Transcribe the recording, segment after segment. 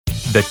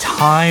The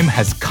time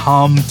has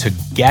come to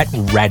get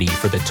ready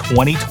for the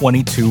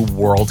 2022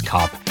 World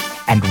Cup.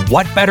 And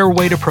what better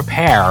way to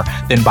prepare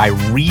than by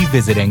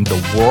revisiting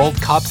the World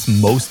Cup's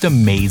most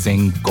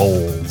amazing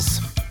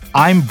goals?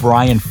 I'm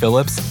Brian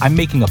Phillips. I'm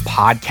making a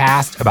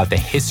podcast about the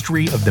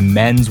history of the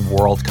Men's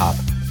World Cup,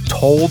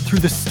 told through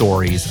the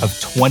stories of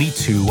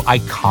 22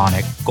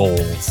 iconic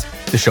goals.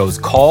 The show's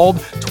called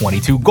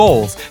 22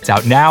 Goals. It's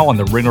out now on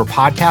the Ringer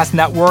Podcast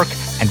Network,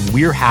 and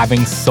we're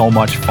having so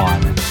much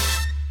fun.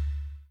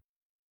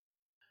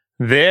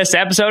 This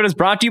episode is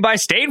brought to you by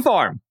State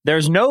Farm.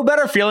 There's no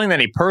better feeling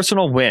than a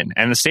personal win,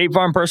 and the State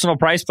Farm Personal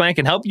Price Plan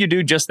can help you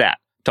do just that.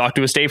 Talk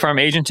to a State Farm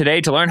agent today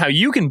to learn how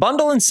you can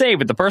bundle and save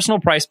with the Personal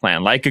Price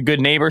Plan. Like a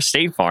good neighbor,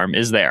 State Farm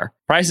is there.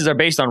 Prices are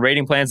based on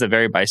rating plans that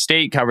vary by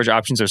state. Coverage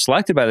options are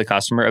selected by the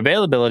customer.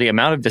 Availability,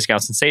 amount of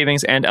discounts and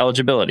savings, and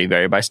eligibility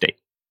vary by state.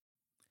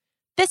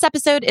 This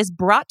episode is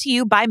brought to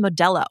you by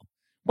Modelo.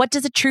 What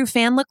does a true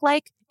fan look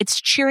like?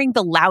 It's cheering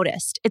the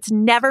loudest. It's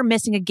never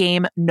missing a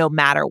game, no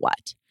matter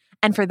what.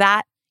 And for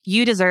that,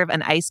 you deserve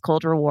an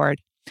ice-cold reward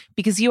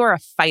because you are a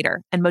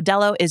fighter, and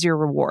Modelo is your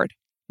reward.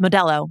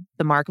 Modelo,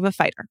 the mark of a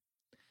fighter.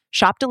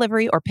 Shop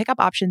delivery or pickup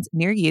options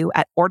near you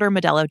at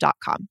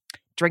ordermodelo.com.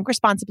 Drink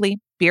responsibly.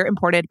 Beer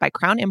imported by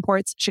Crown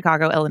Imports,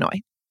 Chicago,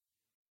 Illinois.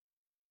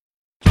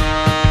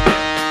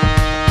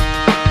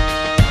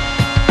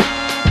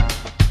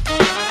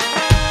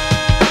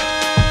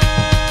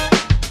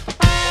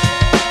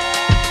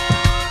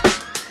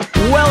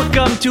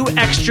 Welcome to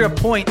Extra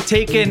Point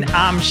Taken.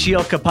 I'm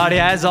Sheil Kapadia,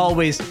 as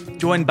always,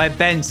 joined by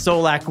Ben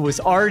Solak, who was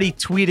already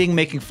tweeting,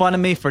 making fun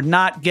of me for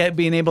not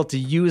being able to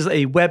use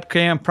a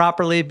webcam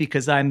properly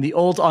because I'm the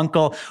old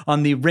uncle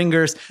on the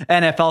Ringers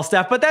NFL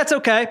staff. But that's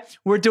okay.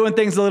 We're doing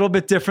things a little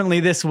bit differently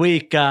this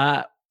week.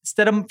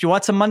 Instead of, if you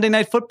want some Monday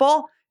Night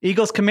Football,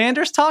 Eagles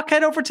Commanders talk,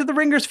 head over to the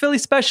Ringers Philly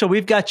special.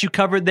 We've got you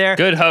covered there.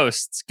 Good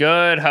hosts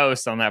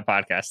on that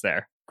podcast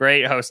there.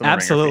 Great host on the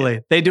Absolutely. Ringer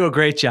feed. They do a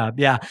great job.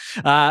 Yeah.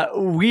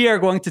 We are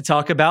going to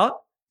talk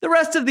about the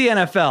rest of the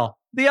NFL,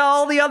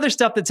 all the other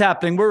stuff that's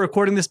happening. We're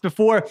recording this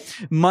before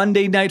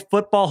Monday Night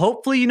Football.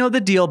 Hopefully you know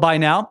the deal by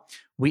now.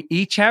 We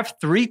each have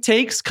 3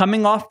 takes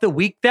coming off the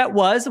week that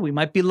was. We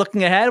might be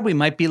looking ahead. We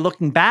might be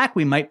looking back.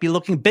 We might be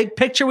looking big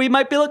picture. We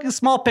might be looking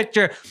small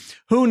picture.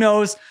 Who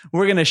knows?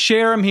 We're going to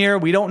share them here.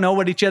 We don't know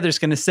what each other's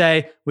going to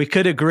say. We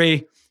could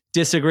agree,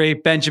 disagree.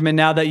 Benjamin,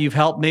 now that you've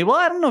helped me, well,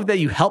 I don't know that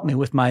you helped me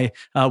with my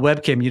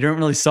webcam. You didn't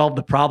really solve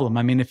the problem.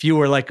 I mean, if you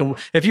were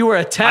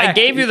attacked, I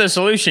gave you the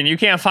solution. You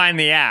can't find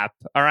the app.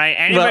 All right.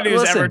 Anybody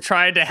who's ever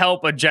tried to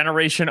help a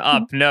generation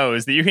up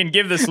knows that you can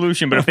give the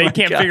solution, but if they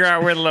can't figure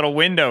out where the little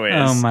window is,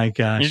 oh my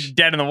gosh, you're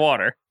dead in the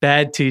water.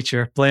 Bad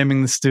teacher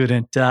blaming the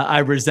student. I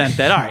resent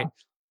that. All right.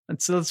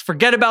 So let's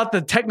forget about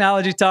the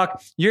technology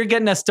talk. You're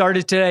getting us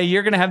started today.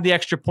 You're going to have the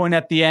extra point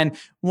at the end.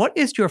 What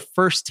is your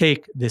first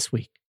take this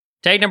week?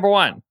 Take number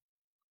 1.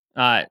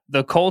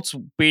 The Colts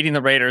beating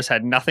the Raiders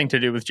had nothing to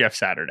do with Jeff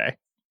Saturday.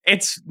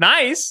 It's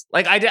nice.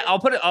 Like I'll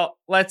put it.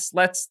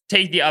 Let's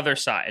take the other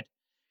side.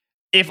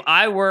 If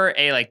I were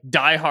a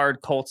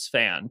diehard Colts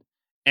fan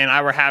and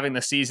I were having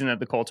the season that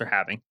the Colts are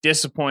having,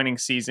 disappointing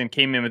season,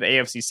 came in with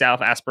AFC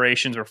South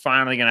aspirations. We're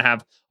finally going to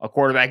have a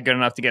quarterback good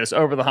enough to get us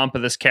over the hump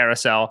of this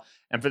carousel,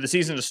 and for the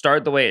season to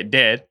start the way it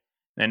did,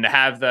 and to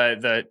have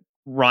the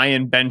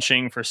Ryan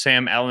benching for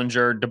Sam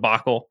Ehlinger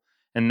debacle,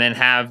 and then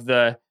have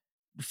the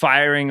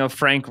firing of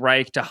Frank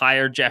Reich to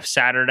hire Jeff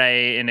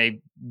Saturday in a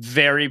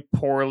very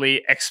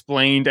poorly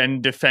explained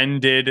and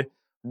defended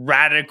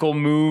radical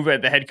move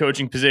at the head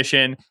coaching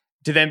position,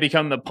 to then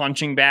become the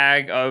punching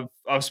bag of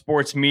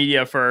sports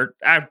media for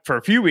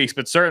a few weeks,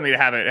 but certainly to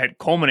have it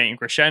culminate and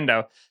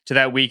crescendo to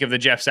that week of the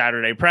Jeff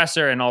Saturday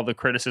presser and all the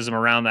criticism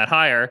around that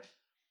hire.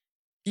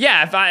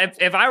 Yeah,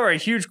 if I were a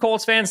huge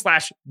Colts fan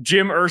 /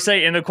 Jim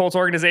Irsay in the Colts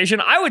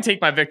organization, I would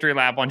take my victory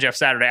lap on Jeff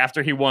Saturday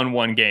after he won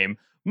one game.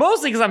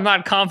 Mostly because I'm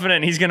not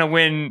confident he's going to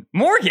win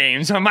more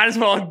games. So I might as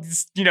well,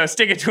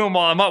 stick it to him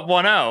while I'm up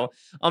 1-0.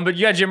 But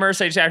you got Jim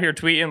Irsay just out here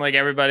tweeting like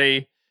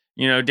everybody,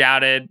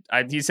 doubted.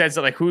 He said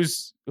so, like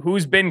who's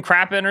been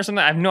crapping or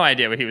something. I have no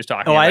idea what he was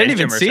talking about. I didn't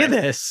even see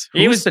this.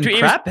 Who's been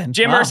crapping?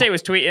 Jim Irsay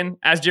was tweeting,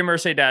 as Jim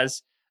Irsay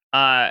does.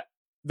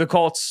 The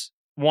Colts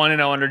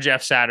 1-0 under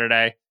Jeff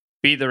Saturday,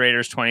 beat the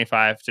Raiders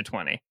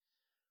 25-20.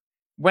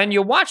 When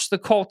you watch the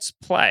Colts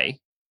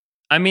play,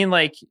 I mean,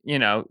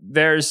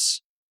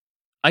 there's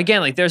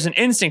an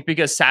instinct,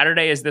 because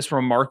Saturday is this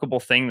remarkable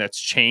thing that's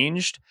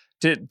changed,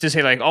 to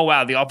say oh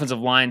wow, the offensive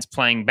line's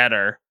playing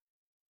better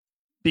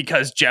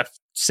because Jeff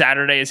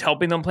Saturday is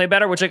helping them play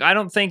better, which I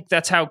don't think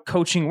that's how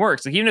coaching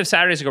works. Even if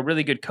Saturday's a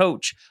really good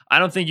coach, I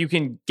don't think you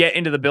can get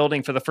into the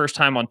building for the first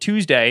time on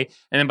Tuesday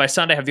and then by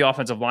Sunday have the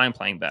offensive line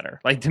playing better.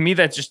 To me,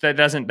 that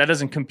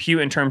doesn't compute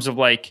in terms of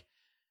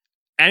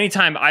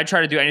anytime I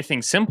try to do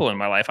anything simple in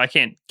my life, I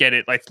can't get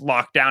it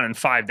locked down in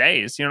 5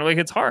 days.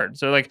 It's hard.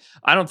 So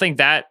I don't think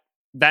that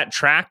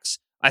tracks.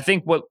 I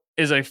think what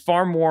is a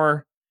far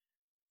more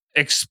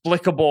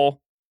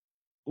explicable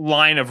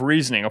line of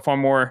reasoning, a far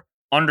more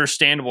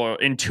understandable,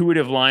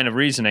 intuitive line of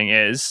reasoning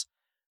is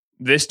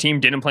this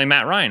team didn't play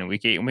Matt Ryan in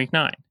week 8 and week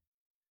 9.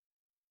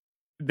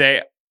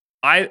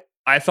 I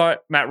thought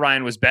Matt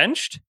Ryan was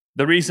benched.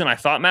 The reason I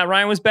thought Matt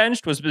Ryan was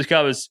benched was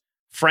because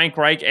Frank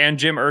Reich and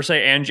Jim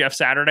Irsay and Jeff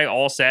Saturday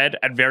all said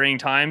at varying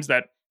times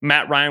that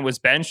Matt Ryan was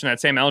benched and that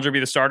Sam Ehlinger be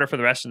the starter for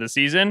the rest of the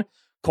season.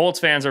 Colts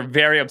fans are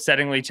very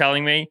upsettingly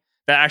telling me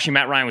that actually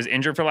Matt Ryan was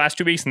injured for the last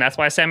 2 weeks and that's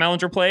why Sam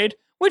Ehlinger played,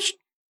 which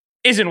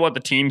isn't what the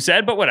team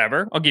said, but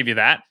whatever. I'll give you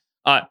that.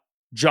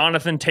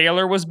 Jonathan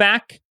Taylor was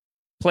back,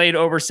 played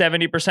over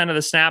 70% of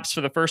the snaps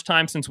for the first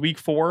time since week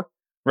 4,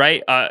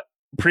 right?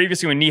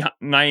 Previously, when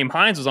Nyheim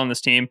Hines was on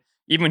this team,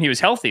 even when he was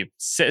healthy,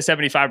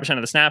 75%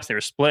 of the snaps, they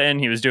were splitting.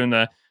 He was doing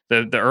the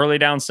early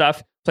down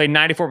stuff, played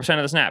 94%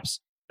 of the snaps.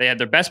 They had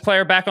their best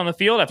player back on the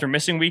field after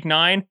missing week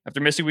 9,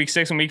 after missing week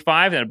 6 and week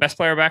 5. They had a best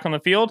player back on the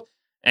field,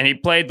 and he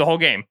played the whole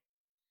game.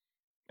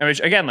 Which,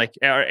 again, like,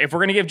 if we're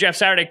going to give Jeff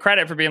Saturday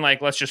credit for being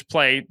like, let's just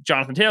play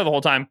Jonathan Taylor the whole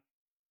time,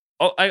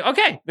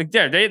 okay,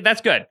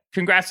 that's good.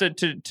 Congrats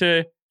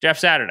to Jeff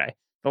Saturday.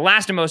 The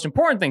last and most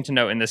important thing to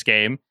note in this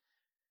game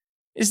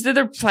is that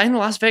they're playing the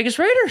Las Vegas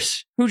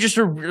Raiders, who just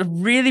are a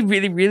really,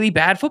 really, really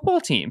bad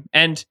football team.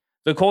 And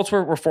the Colts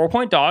were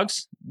 4-point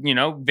dogs. You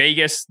know,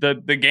 Vegas, the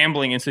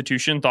gambling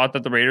institution, thought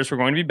that the Raiders were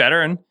going to be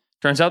better, and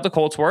turns out the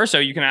Colts were. So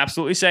you can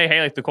absolutely say,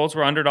 hey, like the Colts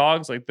were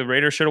underdogs, like the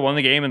Raiders should have won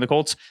the game, and the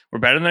Colts were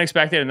better than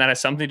expected, and that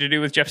has something to do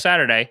with Jeff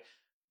Saturday.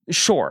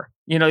 Sure,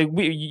 you know,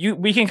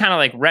 we can kind of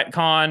like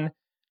retcon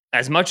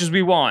as much as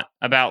we want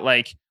about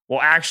like, well,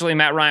 actually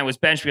Matt Ryan was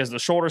benched because of the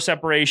shoulder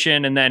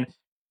separation, and then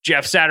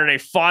Jeff Saturday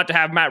fought to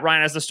have Matt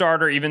Ryan as the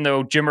starter, even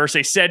though Jim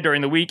Irsay said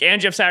during the week, and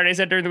Jeff Saturday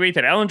said during the week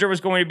that Ehlinger was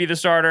going to be the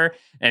starter,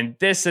 and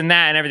this and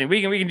that and everything.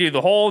 We can do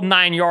the whole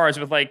 9 yards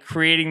with like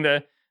creating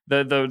the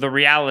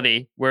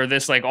reality where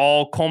this like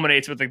all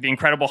culminates with like the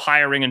incredible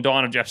hiring and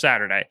dawn of Jeff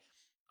Saturday.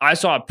 I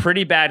saw a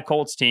pretty bad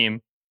Colts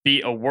team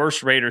beat a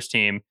worse Raiders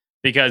team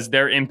because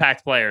their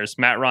impact players,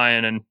 Matt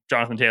Ryan and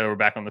Jonathan Taylor, were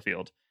back on the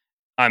field.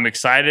 I'm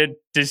excited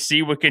to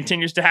see what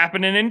continues to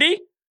happen in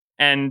Indy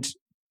and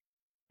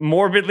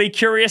morbidly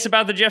curious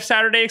about the Jeff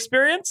Saturday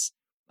experience.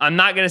 I'm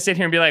not going to sit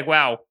here and be like,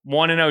 wow,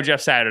 1-0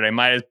 Jeff Saturday.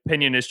 My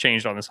opinion has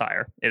changed on this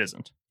hire. It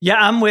isn't. Yeah,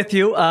 I'm with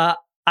you.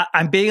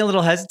 I'm being a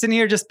little hesitant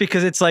here just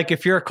because it's like,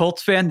 if you're a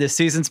Colts fan, this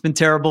season's been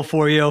terrible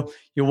for you.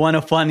 You won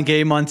a fun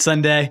game on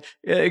Sunday.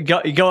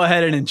 Go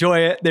ahead and enjoy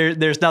it.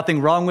 There's nothing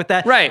wrong with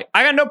that. Right.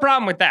 I got no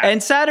problem with that.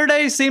 And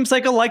Saturday seems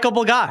like a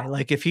likable guy.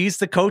 Like if he's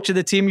the coach of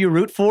the team you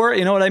root for,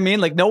 you know what I mean?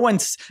 Like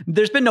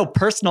there's been no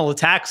personal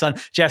attacks on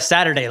Jeff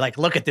Saturday. Like,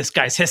 look at this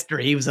guy's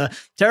history. He was a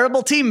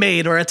terrible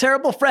teammate or a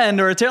terrible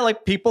friend or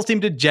like people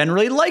seem to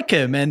generally like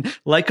him, and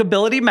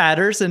likability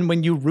matters. And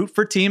when you root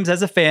for teams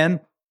as a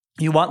fan,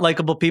 you want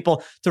likable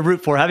people to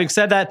root for. Having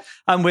said that,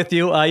 I'm with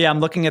you. I'm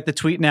looking at the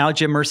tweet now.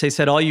 Jim Irsay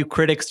said, all you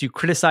critics, you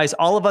criticize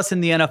all of us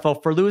in the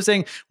NFL for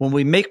losing. When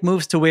we make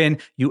moves to win,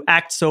 you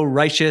act so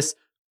righteous.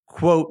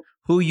 Quote,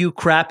 who you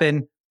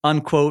crapping,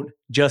 unquote,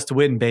 just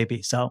win,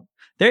 baby. So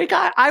there you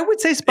go. I would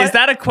say... Is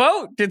that a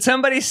quote? Did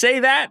somebody say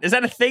that? Is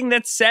that a thing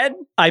that's said?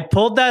 I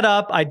pulled that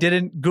up. I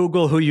didn't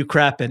Google who you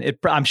crapping.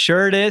 I'm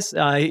sure it is.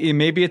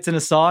 Maybe it's in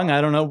a song.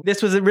 I don't know.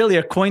 This was really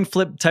a coin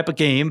flip type of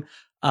game.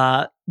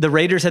 The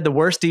Raiders had the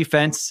worst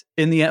defense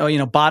in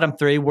the, bottom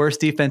 3 worst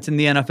defense in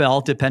the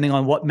NFL, depending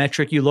on what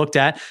metric you looked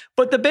at.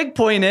 But the big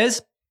point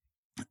is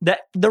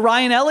that the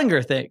Ryan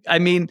Ehlinger thing. I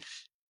mean,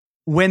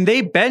 when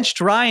they benched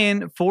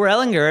Ryan for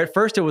Ehlinger, at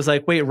first it was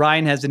like, wait,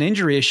 Ryan has an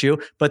injury issue.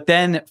 But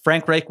then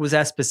Frank Reich was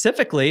asked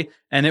specifically,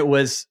 and it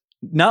was,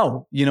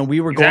 no, we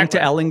were going to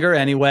Ehlinger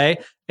anyway.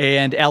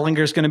 And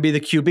Ellinger's going to be the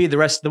QB the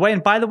rest of the way.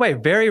 And by the way,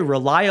 very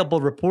reliable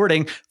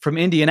reporting from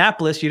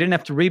Indianapolis. You didn't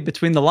have to read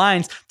between the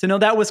lines to know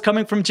that was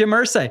coming from Jim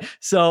Irsay.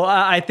 So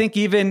I think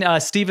even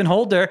Stephen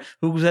Holder,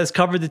 who has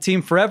covered the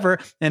team forever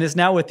and is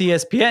now with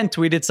ESPN,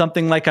 tweeted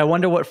something like, I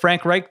wonder what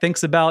Frank Reich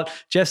thinks about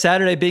Jeff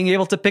Saturday being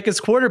able to pick his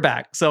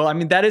quarterback. So, I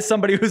mean, that is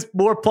somebody who's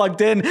more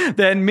plugged in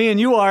than me and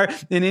you are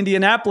in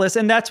Indianapolis.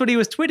 And that's what he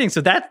was tweeting.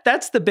 So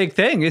that's the big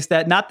thing, is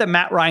that not that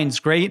Matt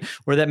Ryan's great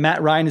or that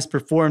Matt Ryan has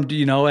performed,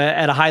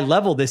 at a high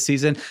level this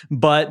season,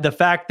 but the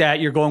fact that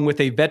you're going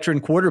with a veteran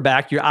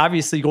quarterback, you're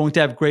obviously going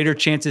to have greater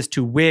chances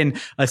to win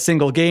a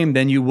single game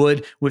than you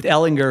would with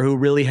Ehlinger, who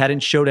really hadn't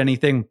showed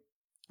anything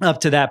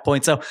up to that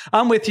point. So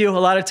I'm with you. A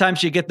lot of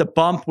times you get the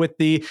bump with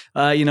the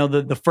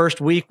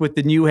first week with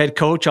the new head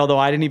coach, although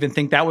I didn't even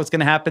think that was going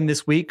to happen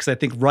this week, because I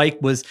think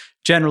Reich was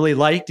generally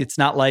liked. It's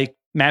not like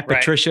Matt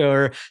Patricia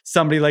or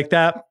somebody like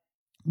that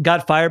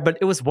got fired, but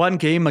it was one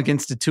game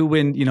against a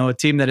 2-win, a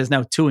team that is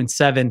now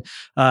 2-7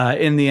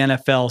 in the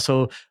NFL.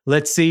 So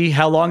let's see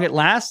how long it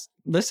lasts.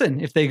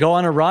 Listen, if they go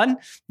on a run,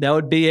 that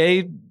would be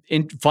a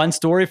fun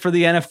story for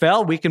the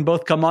NFL. We can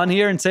both come on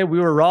here and say we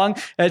were wrong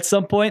at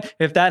some point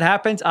if that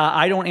happens.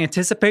 I don't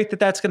anticipate that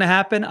that's going to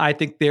happen. I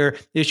think their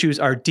issues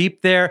are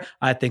deep there.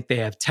 I think they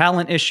have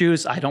talent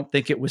issues. I don't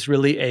think it was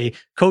really a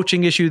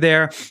coaching issue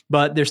there,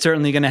 but they're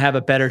certainly going to have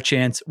a better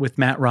chance with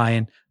Matt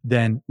Ryan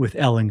than with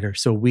Ehlinger.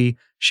 So we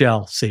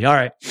shall see. All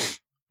right.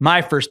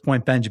 My first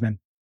point, Benjamin.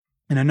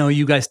 And I know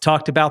you guys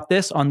talked about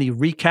this on the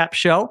recap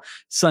show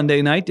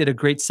Sunday night, did a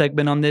great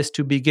segment on this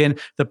to begin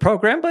the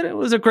program, but it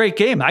was a great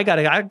game. I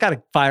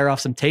gotta fire off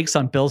some takes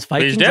on Bills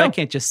Vikings. I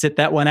can't just sit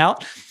that one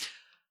out.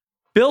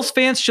 Bills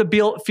fans should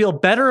feel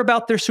better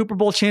about their Super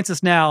Bowl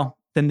chances now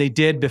than they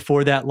did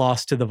before that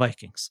loss to the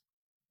Vikings.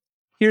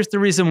 Here's the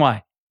reason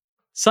why.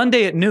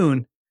 Sunday at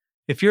noon,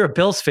 if you're a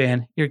Bills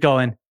fan, you're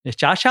going, is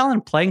Josh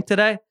Allen playing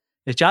today?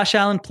 Is Josh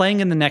Allen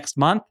playing in the next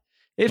month?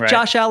 If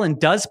Josh Allen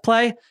does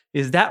play,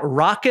 is that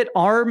rocket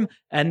arm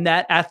and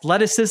that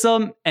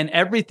athleticism and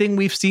everything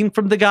we've seen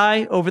from the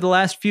guy over the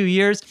last few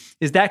years,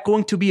 is that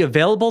going to be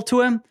available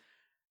to him?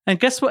 And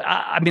guess what?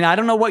 I mean, I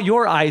don't know what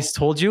your eyes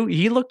told you.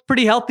 He looked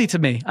pretty healthy to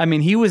me. I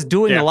mean, he was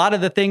doing a lot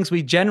of the things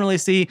we generally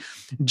see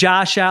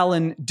Josh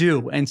Allen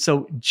do. And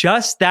so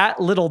just that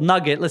little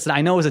nugget, listen,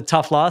 I know it was a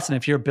tough loss. And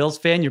if you're a Bills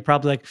fan, you're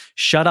probably like,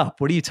 shut up.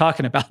 What are you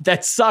talking about?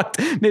 That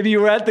sucked. Maybe you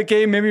were at the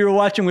game. Maybe you were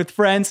watching with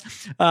friends.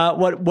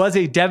 What was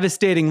a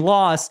devastating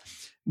loss.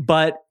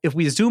 But if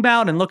we zoom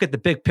out and look at the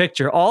big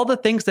picture, all the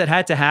things that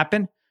had to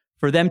happen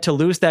for them to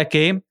lose that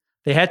game,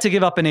 they had to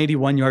give up an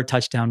 81-yard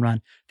touchdown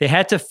run. They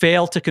had to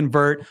fail to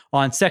convert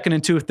on 2nd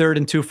and 2, 3rd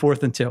and 2,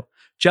 4th and 2.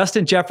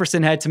 Justin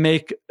Jefferson had to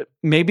make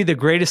maybe the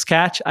greatest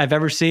catch I've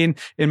ever seen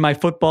in my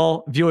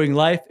football viewing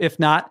life. If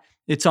not,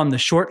 it's on the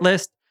short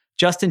list.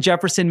 Justin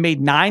Jefferson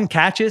made 9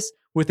 catches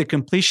with a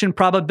completion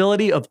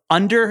probability of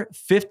under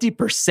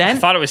 50%. I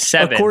thought it was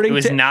 7. It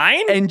was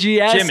 9?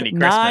 NGS, Jiminy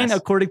 9, Christmas.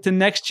 according to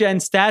Next Gen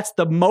Stats,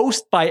 the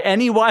most by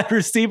any wide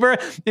receiver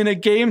in a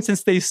game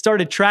since they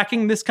started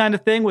tracking this kind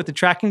of thing with the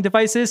tracking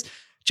devices.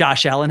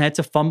 Josh Allen had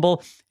to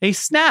fumble a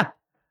snap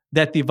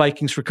that the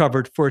Vikings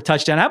recovered for a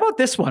touchdown. How about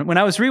this one? When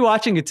I was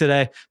rewatching it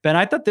today, Ben,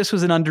 I thought this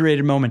was an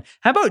underrated moment.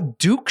 How about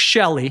Duke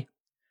Shelley?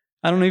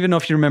 I don't even know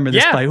if you remember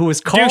this play. Who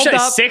was called Duke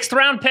up? 6th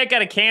round pick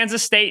out of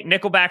Kansas State,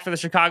 nickelback for the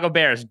Chicago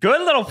Bears.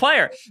 Good little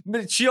player.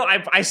 But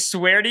I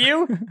swear to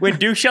you, when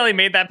Duke Shelley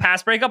made that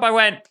pass breakup, I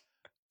went,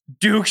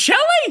 Duke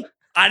Shelley?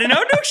 I didn't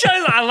know Duke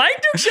Shelley. I like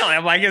Duke Shelley.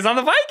 I'm like, it's on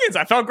the Vikings.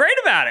 I felt great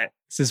about it.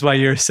 This is why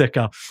you're a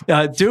sicko.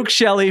 Duke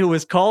Shelley, who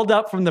was called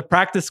up from the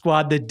practice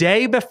squad the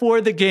day before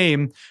the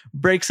game,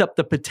 breaks up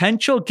the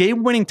potential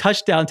game-winning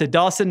touchdown to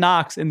Dawson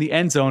Knox in the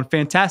end zone.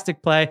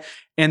 Fantastic play.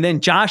 And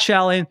then Josh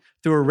Allen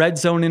threw a red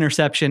zone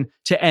interception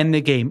to end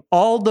the game.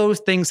 All those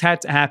things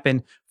had to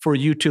happen for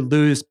you to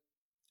lose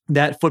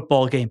that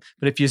football game.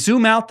 But if you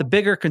zoom out, the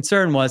bigger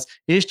concern was,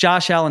 is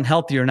Josh Allen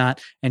healthy or not?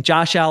 And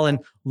Josh Allen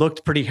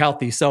looked pretty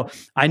healthy. So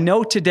I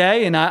know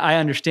today, and I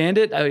understand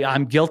it.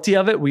 I'm guilty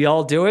of it. We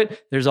all do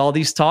it. There's all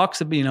these talks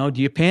of, are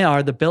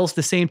the Bills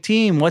the same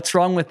team? What's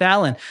wrong with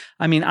Allen?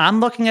 I mean, I'm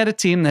looking at a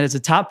team that has a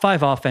top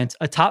 5 offense,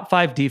 a top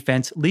 5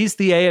 defense, leads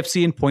the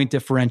AFC in point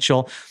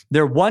differential.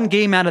 They're one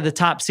game out of the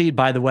top seed,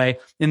 by the way,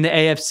 in the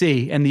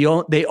AFC, and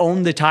they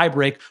own the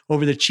tiebreak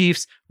over the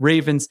Chiefs,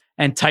 Ravens,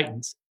 and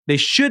Titans. They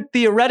should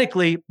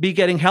theoretically be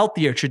getting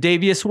healthier.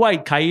 Tre'Davious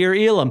White, Kaiir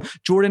Elam,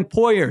 Jordan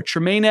Poyer,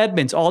 Tremaine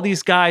Edmonds, all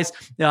these guys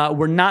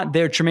were not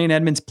there. Tremaine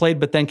Edmonds played,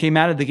 but then came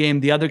out of the game.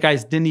 The other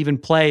guys didn't even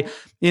play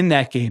in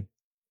that game.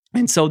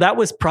 And so that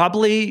was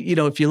probably,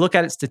 if you look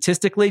at it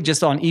statistically,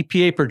 just on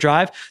EPA per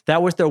drive,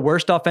 that was their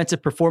worst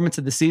offensive performance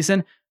of the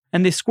season.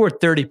 And they scored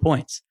 30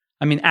 points.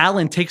 I mean,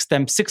 Allen takes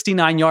them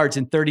 69 yards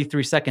in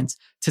 33 seconds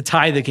to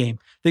tie the game.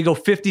 They go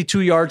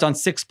 52 yards on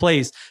 6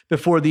 plays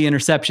before the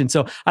interception.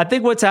 So I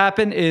think what's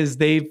happened is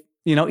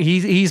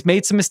he's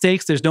made some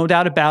mistakes. There's no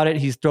doubt about it.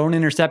 He's thrown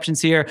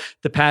interceptions here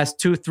the past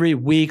 2-3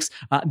 weeks.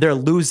 They're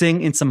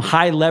losing in some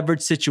high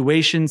leverage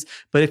situations.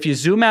 But if you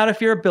zoom out,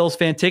 if you're a Bills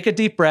fan, take a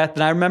deep breath.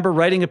 And I remember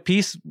writing a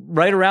piece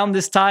right around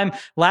this time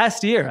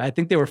last year. I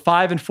think they were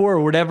 5-4 or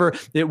whatever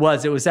it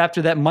was. It was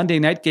after that Monday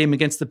night game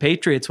against the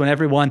Patriots when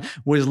everyone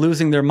was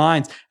losing their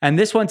minds. And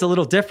this one's a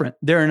little different.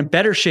 They're in a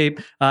better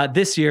shape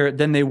this year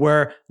than they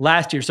were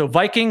last year. So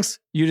Vikings,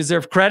 you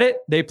deserve credit.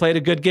 They played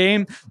a good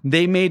game.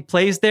 They made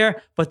plays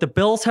there, but the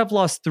Bills have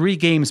lost 3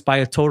 games by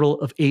a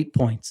total of 8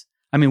 points.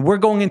 I mean, we're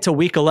going into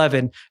week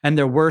 11 and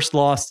their worst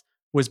loss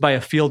was by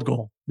a field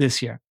goal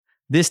this year.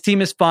 This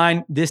team is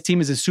fine. This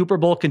team is a Super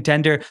Bowl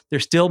contender. They're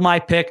still my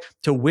pick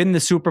to win the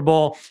Super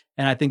Bowl.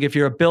 And I think if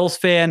you're a Bills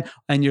fan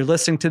and you're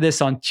listening to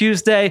this on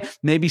Tuesday,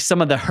 maybe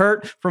some of the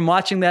hurt from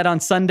watching that on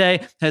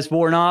Sunday has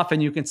worn off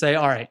and you can say,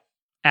 all right,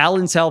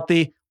 Allen's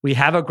healthy. We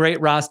have a great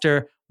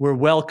roster. We're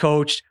well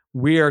coached.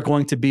 We are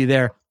going to be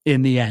there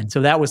in the end.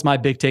 So that was my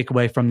big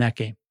takeaway from that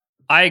game.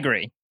 I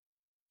agree.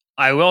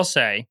 I will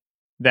say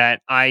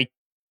that I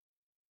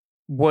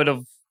would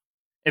have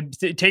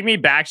take me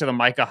back to the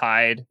Micah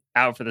Hyde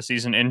out for the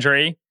season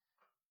injury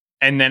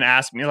and then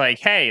ask me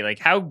hey,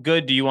 how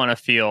good do you want to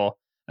feel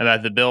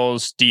about the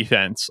Bills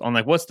defense on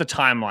what's the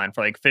timeline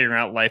for figuring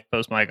out life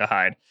post Micah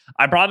Hyde?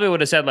 I probably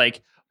would have said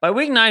by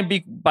week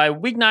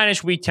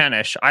 9-ish, week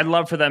 10-ish, I'd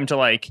love for them to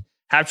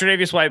have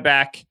Tre'Davious White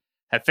back,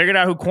 have figured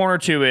out who corner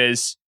 2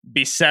 is,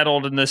 be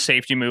settled in the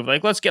safety move.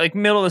 Let's get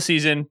middle of the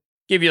season,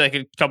 give you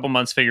a couple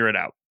months, figure it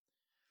out.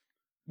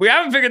 We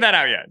haven't figured that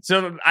out yet.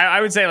 So I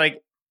would say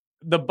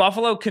the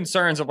Buffalo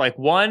concerns of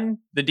one,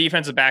 the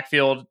defensive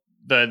backfield,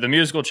 the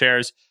musical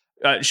chairs,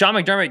 Sean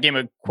McDermott gave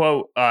a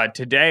quote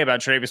today about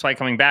Tre'Davious White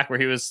coming back where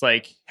he was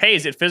like, hey,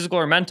 is it physical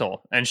or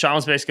mental? And Sean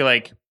was basically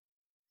like,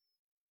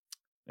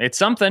 it's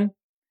something. And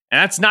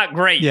that's not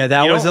great. Yeah,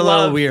 that was a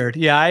little weird.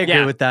 Yeah, I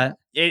agree with that.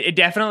 It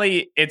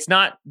definitely, it's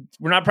not,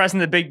 we're not pressing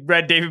the big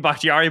red David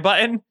Bakhtiari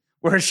button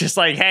where it's just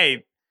like,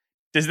 hey,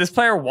 does this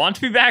player want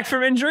to be back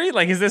from injury?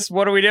 Like,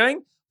 what are we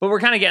doing? But we're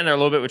kind of getting there a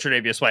little bit with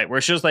Tre'Davious White, where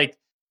it's just like,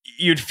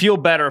 you'd feel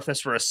better if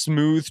this were a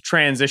smooth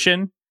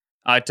transition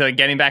to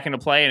getting back into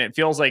play. And it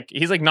feels like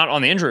he's like not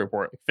on the injury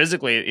report.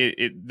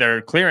 Physically,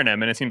 they're clearing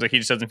him, and it seems like he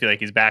just doesn't feel like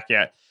he's back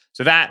yet.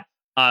 So that,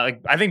 I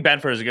think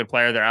Benford is a good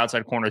player. They're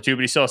outside corner too,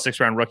 but he's still a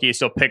 6th-round rookie. He's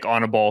still pick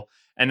onable.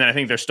 And then I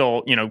think they're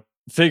still,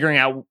 figuring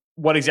out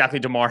what exactly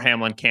DeMar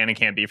Hamlin can and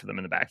can't be for them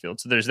in the backfield.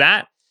 So there's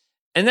that.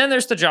 And then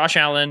there's the Josh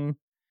Allen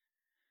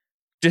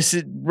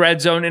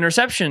red zone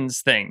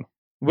interceptions thing,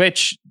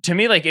 which to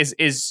me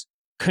is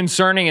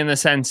concerning in the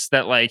sense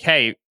that like,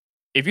 hey,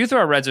 if you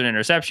throw a red zone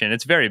interception,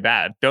 it's very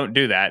bad. Don't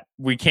do that.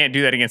 We can't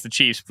do that against the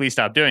Chiefs. Please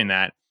stop doing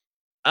that.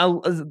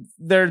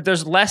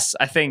 There's less,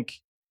 I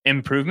think,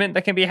 improvement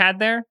that can be had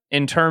there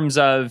in terms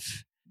of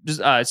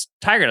just,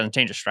 Tiger doesn't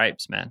change the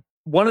stripes, man.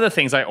 One of the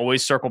things I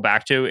always circle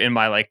back to in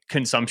my like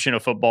consumption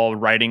of football,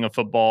 writing of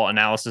football,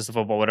 analysis of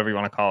football, whatever you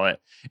want to call it,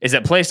 is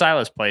that play style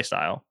is play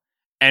style.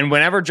 And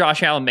whenever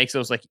Josh Allen makes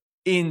those like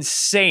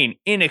insane,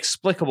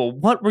 inexplicable,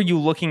 what were you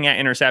looking at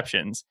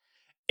interceptions?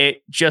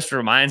 It just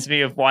reminds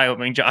me of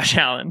Wyoming Josh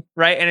Allen,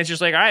 right? And it's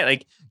just like, all right,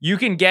 like you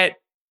can get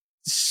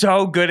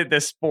so good at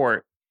this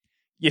sport.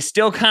 You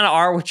still kind of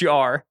are what you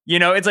are.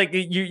 It's like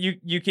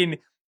you can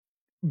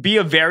be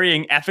of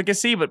varying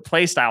efficacy, but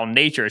play style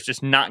nature is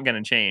just not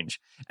going to change.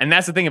 And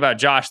that's the thing about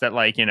Josh that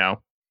like,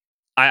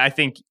 I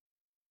think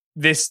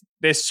this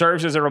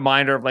serves as a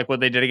reminder of like what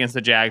they did against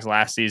the Jags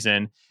last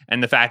season.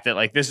 And the fact that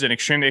like, this is an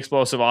extremely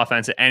explosive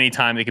offense at any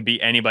time. They could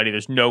beat anybody.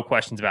 There's no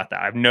questions about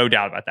that. I have no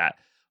doubt about that.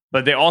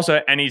 But they also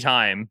at any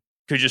time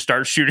could just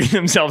start shooting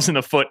themselves in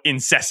the foot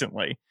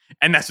incessantly.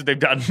 And that's what they've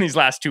done in these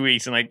last 2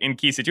 weeks and like in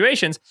key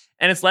situations.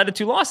 And it's led to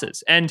 2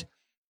 losses. And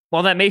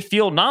while that may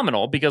feel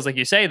nominal, because like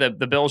you say, the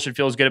Bills should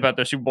feel as good about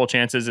their Super Bowl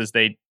chances as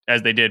they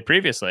did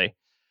previously,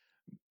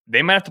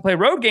 they might have to play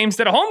road games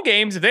instead of home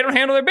games if they don't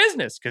handle their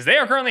business, because they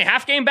are currently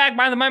half game back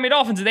behind the Miami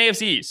Dolphins in the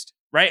AFC East,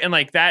 right? And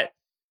like that,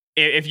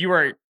 if you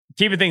were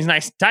keeping things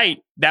nice and tight,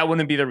 that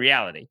wouldn't be the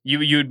reality.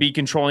 You would be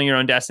controlling your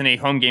own destiny,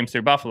 home games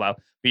through Buffalo.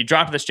 But you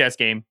dropped this Jets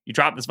game, you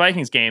dropped this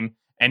Vikings game,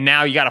 and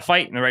now you got to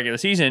fight in the regular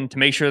season to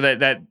make sure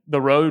that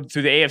the road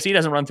through the AFC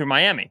doesn't run through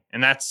Miami.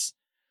 And that's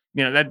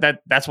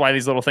that's why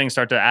these little things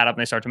start to add up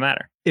and they start to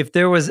matter. If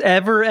there was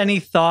ever any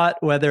thought,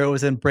 whether it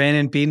was in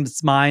Brandon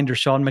Beane's mind or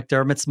Sean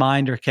McDermott's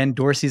mind or Ken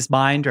Dorsey's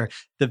mind or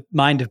the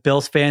mind of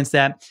Bills fans,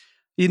 that,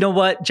 you know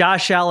what,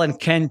 Josh Allen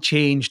can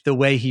change the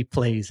way he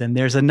plays. And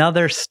there's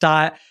another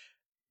style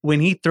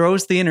when he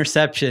throws the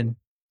interception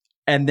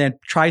and then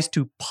tries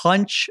to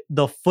punch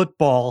the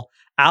football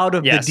out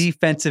of the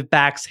defensive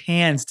back's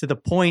hands to the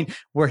point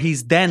where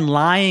he's then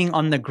lying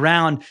on the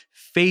ground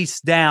face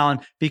down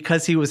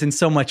because he was in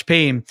so much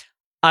pain.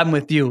 I'm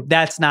with you.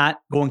 That's not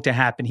going to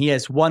happen. He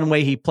has one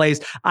way he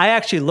plays. I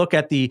actually look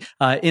at the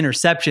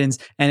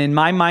interceptions, and in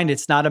my mind,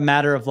 it's not a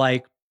matter of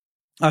like,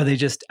 are they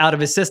just out of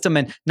his system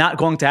and not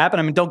going to happen?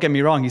 I mean, don't get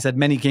me wrong. He's had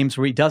many games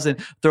where he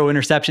doesn't throw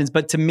interceptions,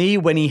 but to me,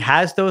 when he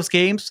has those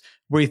games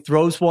where he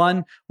throws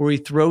one, where he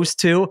throws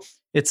two,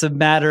 it's a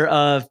matter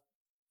of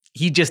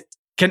he just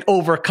can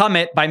overcome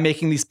it by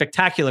making these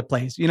spectacular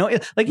plays.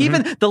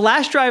 Even the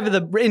last drive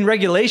in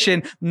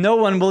regulation, no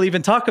one will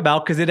even talk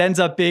about because it ends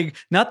up being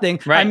nothing.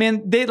 Right. I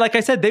mean, like I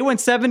said, they went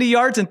 70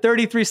 yards in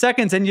 33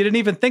 seconds and you didn't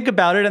even think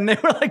about it. And they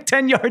were like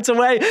 10 yards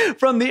away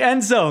from the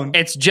end zone.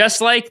 It's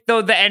just like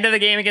the end of the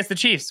game against the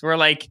Chiefs where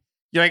like,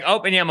 you're like, oh,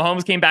 and yeah,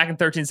 Mahomes came back in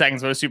 13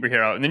 seconds. What a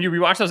superhero. And then you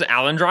rewatch those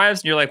Allen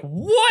drives and you're like,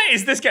 what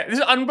is this guy? This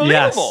is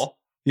unbelievable. Yes.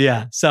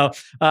 Yeah. So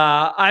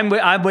I'm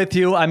with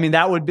you. I mean,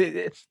 that would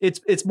be,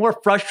 it's more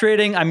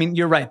frustrating. I mean,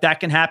 you're right. That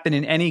can happen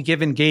in any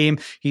given game.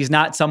 He's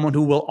not someone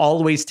who will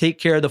always take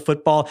care of the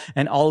football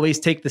and always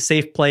take the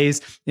safe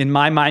plays. In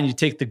my mind, you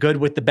take the good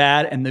with the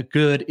bad, and the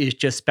good is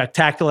just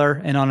spectacular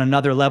and on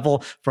another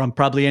level from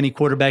probably any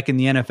quarterback in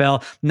the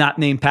NFL, not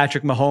named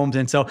Patrick Mahomes.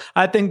 And so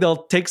I think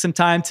they'll take some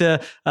time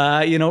to,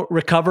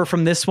 recover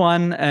from this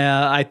one.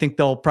 I think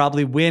they'll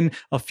probably win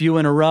a few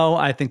in a row.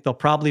 I think they'll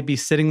probably be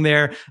sitting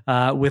there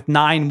with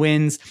 9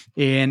 wins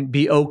and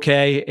be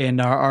okay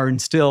and are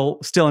still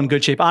in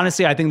good shape.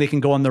 Honestly, I think they can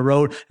go on the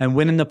road and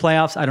win in the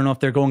playoffs. I don't know if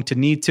they're going to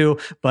need to,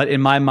 but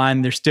in my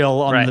mind, they're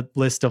still on the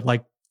list of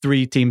like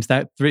 4 teams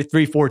that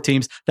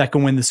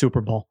can win the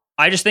Super Bowl.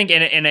 I just think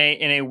in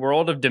a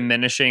world of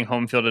diminishing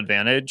home field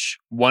advantage,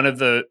 one of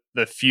the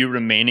few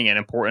remaining and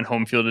important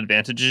home field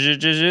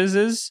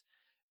advantages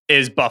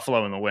is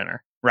Buffalo in the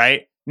winter.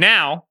 Right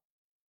now,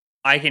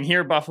 I can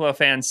hear Buffalo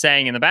fans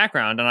saying in the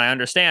background, and I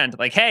understand,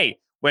 like, hey,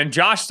 when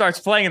Josh starts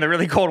playing in the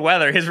really cold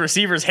weather, his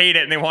receivers hate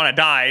it and they want to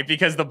die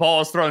because the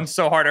ball is thrown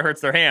so hard it hurts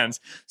their hands.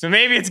 So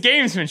maybe it's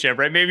gamesmanship,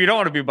 right? Maybe you don't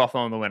want to be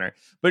Buffalo in the winter,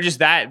 but just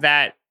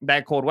that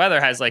cold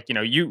weather has like,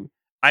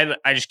 I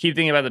just keep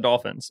thinking about the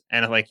Dolphins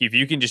and like if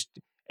you can just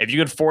if you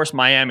could force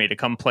Miami to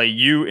come play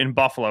you in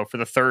Buffalo for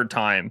the third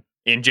time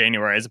in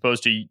January, as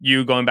opposed to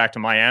you going back to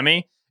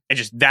Miami, and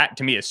just that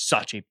to me is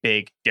such a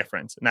big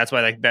difference. And that's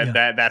why like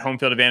that home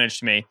field advantage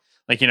to me,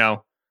 like,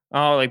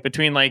 like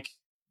between like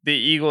the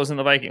Eagles and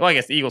the Vikings. Well, I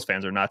guess the Eagles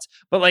fans are nuts,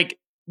 but like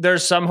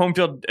there's some home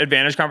field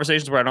advantage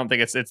conversations where I don't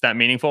think it's that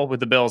meaningful. With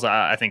the Bills,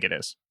 I think it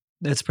is.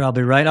 That's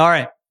probably right. All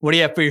right. What do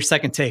you have for your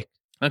second take?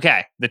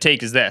 Okay. The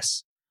take is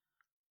this.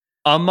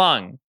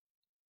 Among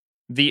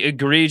the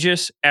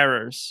egregious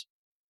errors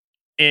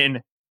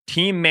in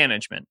team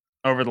management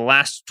over the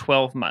last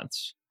 12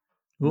 months,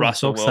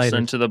 Russell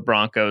Wilson to the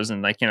Broncos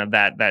and like,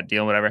 that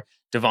deal, whatever,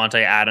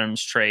 Devontae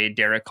Adams trade,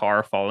 Derek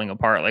Carr falling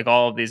apart, like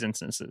all of these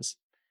instances.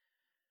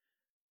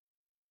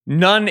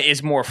 None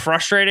is more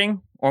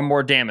frustrating or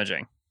more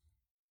damaging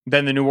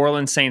than the New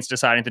Orleans Saints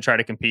deciding to try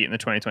to compete in the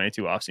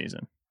 2022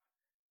 offseason.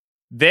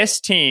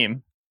 This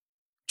team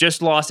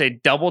just lost a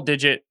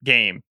double-digit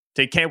game.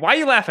 Why are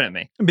you laughing at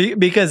me?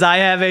 Because I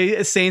have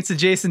a Saints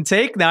adjacent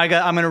take. Now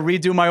I'm going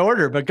to redo my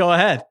order, but go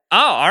ahead. Oh,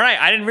 all right.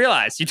 I didn't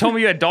realize. You told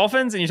me you had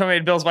Dolphins and you told me you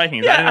had Bills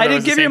Vikings. Yeah, I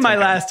didn't give you my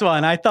last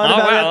one. I thought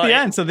about it at the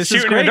end. So this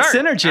is great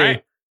synergy.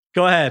 Right.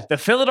 Go ahead. The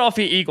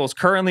Philadelphia Eagles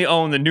currently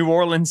own the New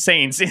Orleans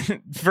Saints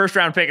in first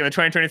round pick in the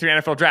 2023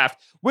 NFL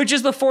draft, which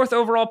is the 4th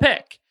overall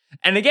pick.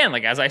 And again,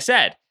 like as I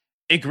said,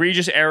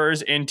 egregious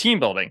errors in team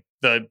building.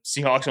 The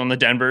Seahawks own the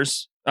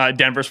Denver's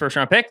first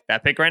round pick.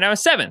 That pick right now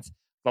is 7th.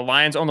 The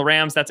Lions own the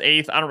Rams. That's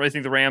 8th. I don't really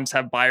think the Rams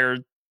have buyer,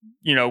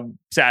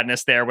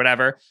 sadness there,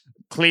 whatever.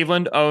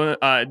 Cleveland own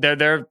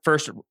their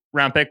first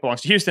round pick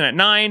belongs to Houston at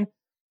 9.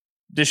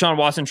 Deshaun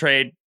Watson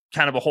trade,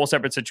 kind of a whole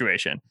separate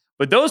situation.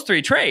 But those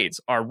 3 trades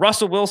are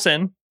Russell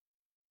Wilson,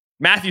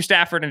 Matthew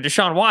Stafford, and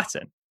Deshaun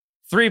Watson.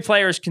 3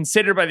 players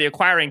considered by the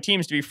acquiring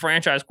teams to be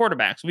franchise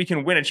quarterbacks. We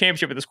can win a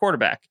championship with this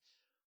quarterback.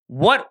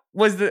 What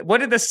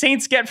did the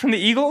Saints get from the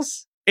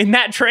Eagles in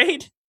that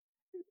trade?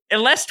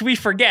 And lest we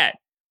forget,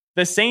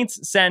 the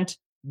Saints sent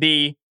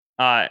the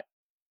 18th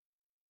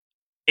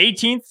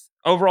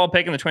overall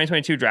pick in the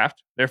 2022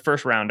 draft, their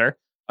first rounder,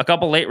 a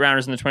couple late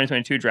rounders in the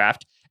 2022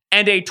 draft,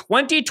 and a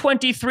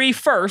 2023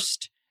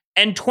 first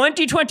and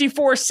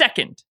 2024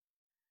 second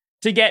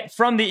to get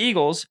from the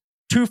Eagles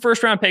 2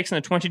 first-round picks in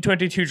the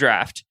 2022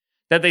 draft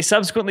that they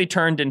subsequently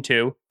turned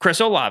into Chris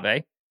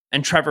Olave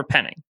and Trevor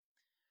Penning.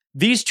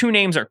 These 2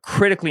 names are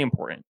critically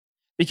important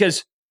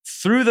because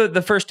through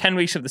the first 10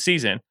 weeks of the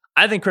season,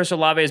 I think Chris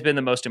Olave has been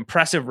the most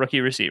impressive rookie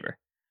receiver.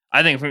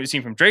 I think we've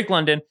seen from Drake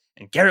London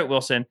and Garrett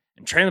Wilson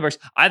and Traylon Burks,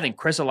 I think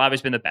Chris Olave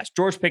has been the best.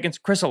 George Pickens,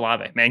 Chris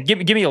Olave, man, give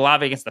me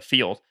Olave against the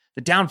field.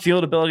 The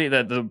downfield ability,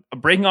 the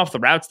breaking off the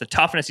routes, the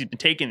toughness he's been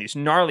taking, these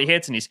gnarly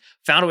hits, and he's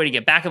found a way to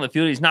get back on the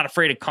field. He's not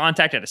afraid of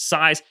contact at his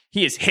size.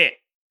 He is hit.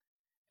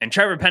 And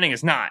Trevor Penning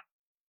is not.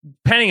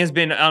 Penning has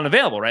been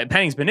unavailable, right?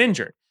 Penning's been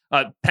injured.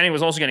 Penning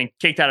was also getting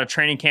kicked out of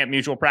training camp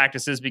mutual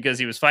practices because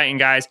he was fighting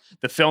guys.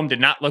 The film did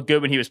not look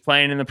good when he was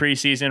playing in the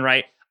preseason,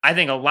 right? I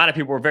think a lot of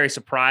people were very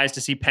surprised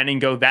to see Penning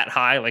go that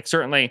high. Like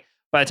certainly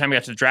by the time we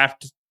got to the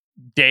draft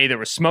day, there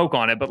was smoke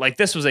on it, but like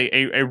this was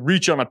a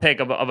reach on a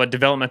pick of a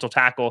developmental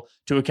tackle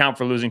to account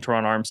for losing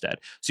Teron Armstead.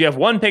 So you have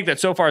one pick that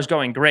so far is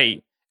going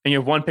great, and you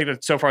have one pick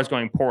that so far is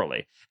going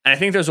poorly. And I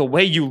think there's a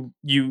way you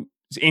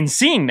in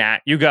seeing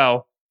that, you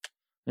go,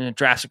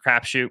 draft's a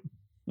crapshoot.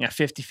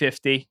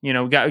 50-50.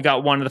 We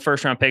got one of the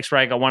first round picks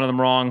right, got one of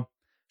them wrong.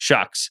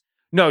 Shucks.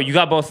 No, you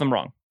got both of them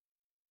wrong.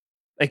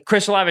 Like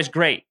Chris Olave is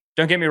great.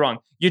 Don't get me wrong.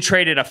 You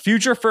traded a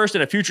future first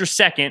and a future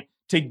second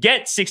to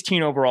get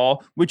 16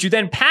 overall, which you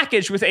then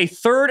packaged with a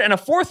 3rd and a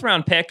 4th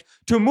round pick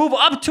to move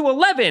up to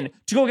 11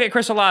 to go get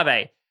Chris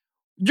Olave.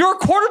 Your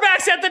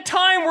quarterbacks at the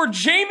time were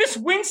Jameis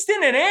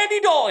Winston and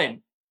Andy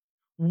Dalton.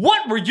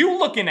 What were you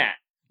looking at?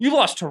 You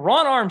lost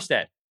Teron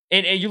Armstead.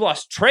 And you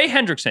lost Trey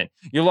Hendrickson.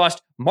 You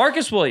lost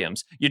Marcus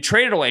Williams. You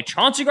traded away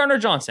Chauncey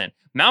Gardner-Johnson.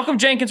 Malcolm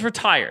Jenkins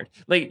retired.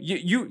 Like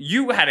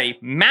you had a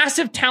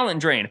massive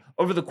talent drain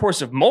over the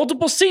course of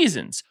multiple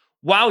seasons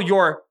while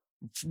your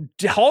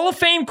Hall of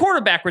Fame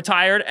quarterback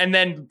retired. And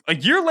then a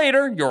year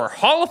later, your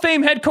Hall of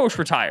Fame head coach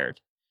retired.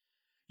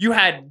 You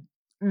had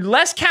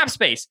less cap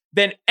space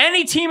than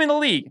any team in the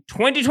league.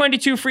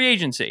 2022 free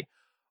agency.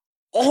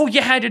 All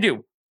you had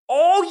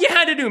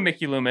to do,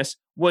 Mickey Loomis,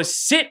 was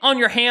sit on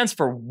your hands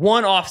for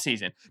one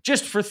offseason.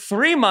 Just for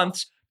 3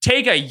 months,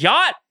 take a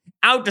yacht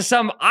out to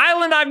some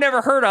island I've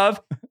never heard of,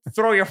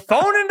 throw your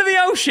phone into the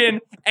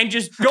ocean, and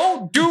just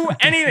don't do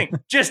anything.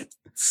 Just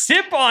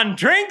sip on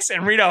drinks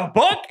and read a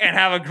book and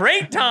have a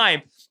great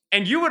time.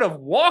 And you would have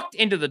walked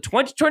into the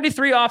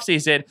 2023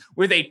 offseason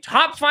with a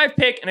top 5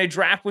 pick and a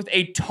draft with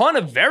a ton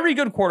of very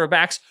good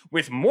quarterbacks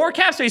with more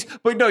cap space.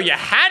 But no, you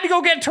had to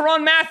go get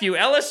Tyrann Mathieu,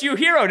 LSU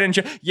hero, didn't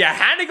you? You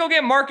had to go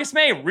get Marcus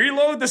May,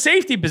 reload the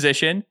safety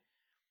position.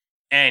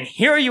 And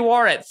here you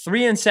are at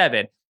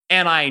 3-7.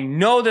 And I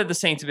know that the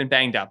Saints have been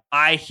banged up.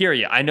 I hear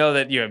you. I know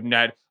that you have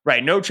not,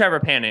 right? No Trevor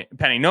Penning,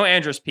 no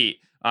Andrus Peat.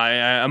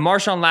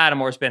 Marshawn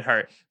Lattimore's been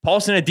hurt.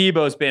 Paulson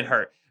Adebo's been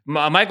hurt.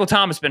 Michael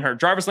Thomas been hurt.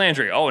 Jarvis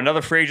Landry,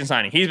 another free agent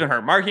signing. He's been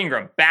hurt. Mark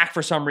Ingram back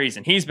for some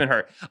reason. He's been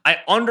hurt. I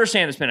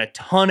understand there's been a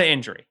ton of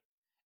injury.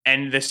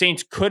 And the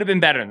Saints could have been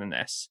better than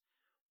this.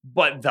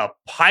 But the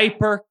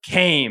Piper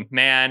came,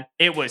 man.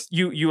 It was,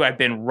 you had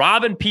been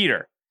robbing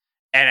Peter.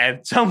 And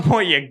at some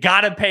point, you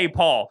got to pay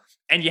Paul.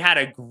 And you had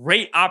a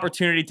great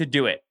opportunity to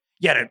do it.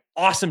 You had an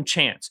awesome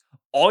chance.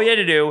 All you had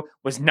to do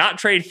was not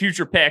trade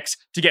future picks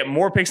to get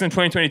more picks in the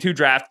 2022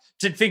 draft,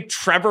 to think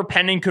Trevor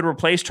Penning could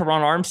replace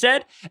Teron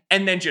Armstead,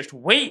 and then just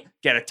wait,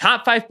 get a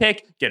top 5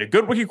 pick, get a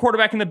good rookie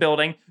quarterback in the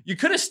building. You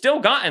could have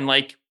still gotten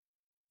make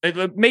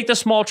the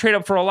small trade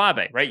up for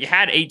Olave, right? You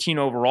had 18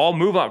 overall,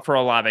 move up for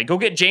Olave. Go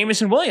get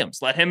Jameson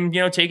Williams. Let him,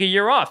 take a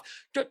year off.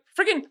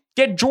 Freaking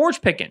get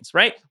George Pickens,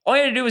 right? All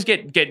you had to do was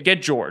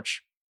get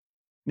George.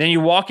 Then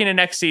you walk into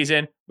next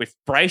season with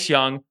Bryce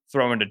Young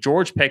throwing to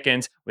George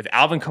Pickens, with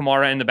Alvin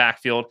Kamara in the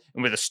backfield,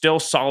 and with a still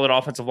solid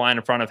offensive line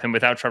in front of him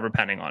without Trevor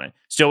Penning on it.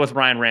 Still with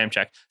Ryan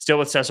Ramczyk. Still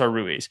with Cesar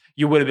Ruiz.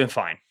 You would have been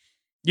fine.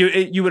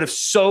 You would have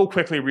so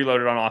quickly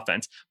reloaded on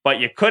offense, but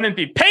you couldn't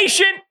be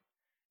patient.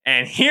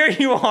 And here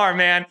you are,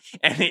 man.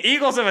 And the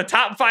Eagles have a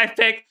top 5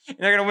 pick, and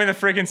they're going to win the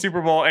freaking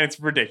Super Bowl, and it's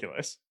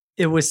ridiculous.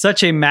 It was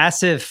such a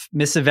massive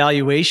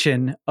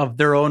misevaluation of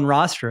their own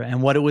roster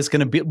and what it was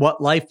going to be,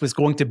 what life was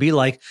going to be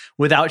like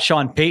without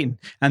Sean Payton.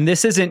 And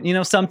this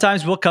isn't,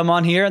 sometimes we'll come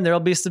on here and there'll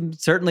be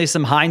certainly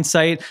some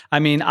hindsight. I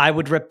mean, I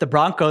would rip the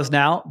Broncos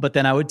now, but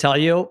then I would tell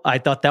you, I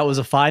thought that was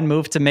a fine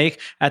move to make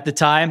at the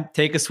time.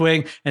 Take a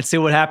swing and see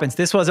what happens.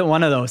 This wasn't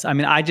one of those. I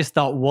mean, I just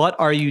thought, what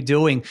are you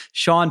doing?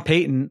 Sean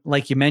Payton,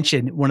 like you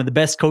mentioned, one of the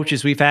best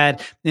coaches we've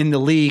had in the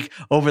league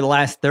over the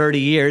last 30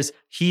 years.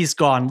 He's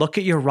gone. Look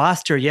at your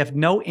roster. You have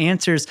no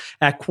answers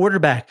at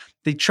quarterback.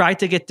 They tried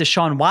to get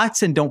Deshaun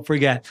Watson, don't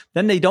forget.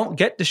 Then they don't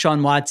get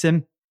Deshaun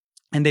Watson,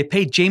 and they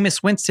paid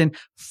Jameis Winston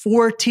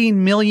 $14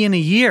 million a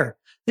year.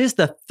 This is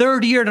the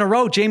third year in a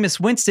row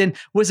Jameis Winston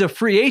was a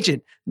free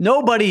agent.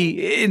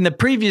 Nobody in the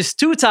previous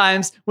 2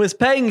 times was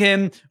paying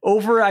him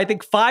over, I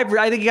think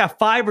he got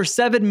 $5 or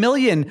 $7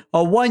 million, a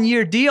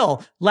 1-year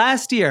deal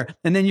last year.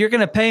 And then you're going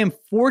to pay him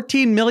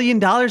 $14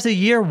 million a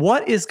year.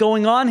 What is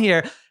going on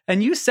here?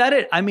 And you said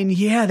it. I mean,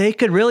 yeah, they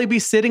could really be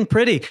sitting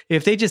pretty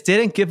if they just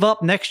didn't give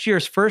up next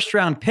year's first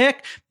round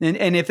pick.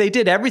 And if they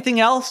did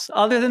everything else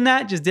other than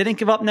that, just didn't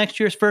give up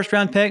next year's first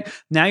round pick.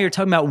 Now you're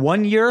talking about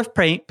 1 year of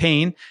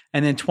pain.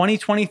 And then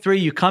 2023,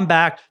 you come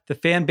back. The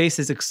fan base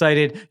is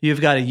excited. You've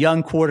got a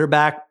young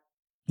quarterback.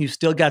 You've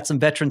still got some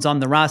veterans on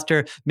the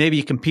roster. Maybe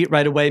you compete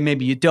right away.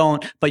 Maybe you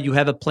don't, but you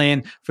have a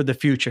plan for the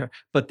future.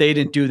 But they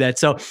didn't do that.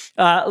 So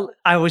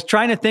I was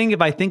trying to think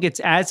if I think it's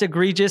as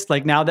egregious.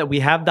 Like now that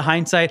we have the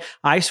hindsight,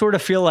 I sort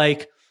of feel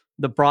like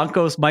the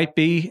Broncos might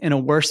be in a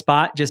worse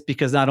spot just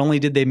because not only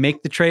did they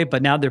make the trade,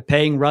 but now they're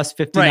paying Russ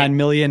 $59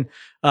 million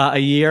a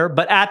year.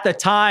 But at the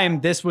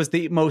time, this was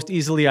the most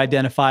easily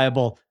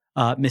identifiable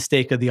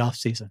mistake of the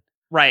offseason.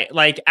 Right.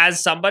 Like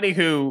as somebody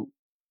who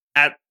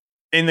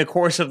in the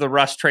course of the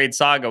Russ trade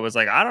saga was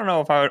like, I don't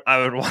know if I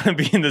would want to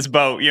be in this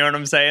boat. You know what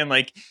I'm saying?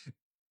 Like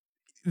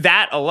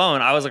that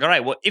alone, I was like, all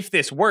right, well, if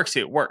this works,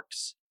 it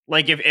works.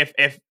 Like if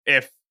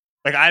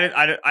like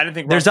I didn't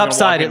think there's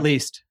upside at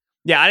least.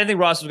 Yeah, I didn't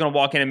think Russ was going to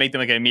walk in and make them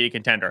like an immediate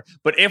contender.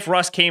 But if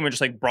Russ came and just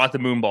like brought the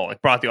moon ball,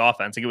 like brought the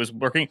offense, like it was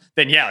working,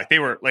 then yeah, like they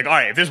were like, all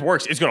right, if this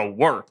works, it's going to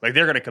work. Like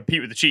they're going to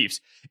compete with the Chiefs.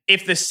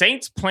 If the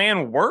Saints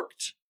plan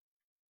worked,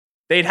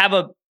 they'd have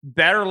a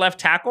better left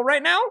tackle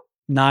right now.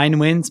 9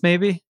 wins,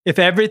 maybe. If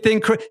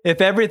everything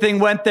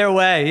went their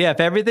way. Yeah,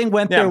 if everything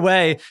went their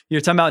way,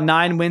 you're talking about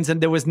 9 wins,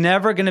 and there was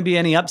never going to be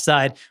any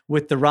upside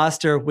with the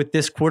roster with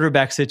this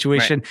quarterback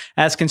situation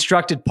as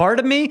constructed. Part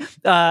of me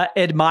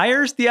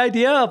admires the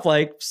idea of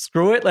like,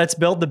 screw it, let's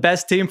build the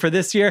best team for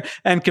this year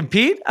and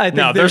compete. I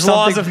think there's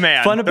laws of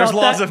man. Fun about there's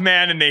laws of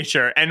man in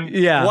nature, and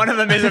one of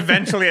them is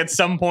eventually at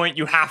some point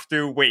you have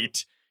to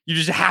wait. You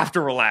just have to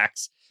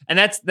relax, and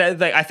that's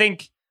like I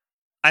think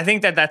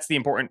that's the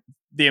important.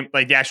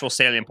 The actual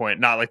salient point,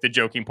 not like the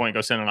joking point,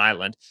 go sit on an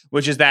island,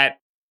 which is that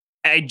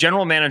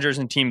general managers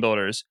and team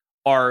builders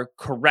are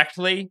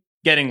correctly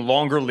getting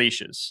longer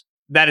leashes.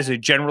 That is a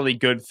generally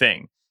good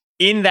thing.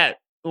 In that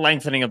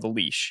lengthening of the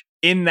leash,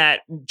 in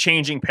that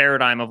changing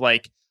paradigm of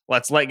like,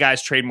 let's let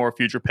guys trade more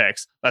future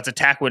picks, let's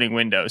attack winning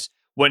windows.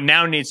 What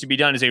now needs to be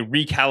done is a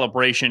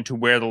recalibration to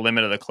where the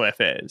limit of the cliff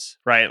is,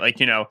 right? Like,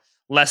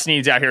 Les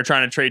Snead's out here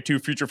trying to trade 2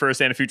 future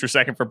first and a future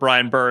second for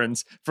Brian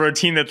Burns for a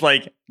team that's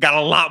like got a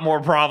lot more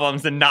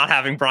problems than not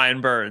having Brian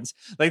Burns.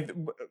 Like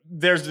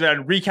there's that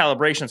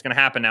recalibration that's going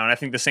to happen now. And I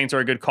think the Saints are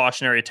a good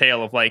cautionary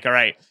tale of like, all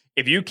right,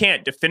 if you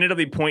can't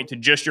definitively point to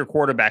just your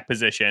quarterback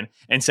position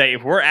and say,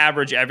 if we're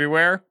average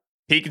everywhere,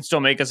 he can still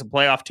make us a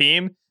playoff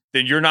team,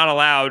 then you're not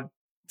allowed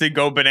to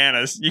go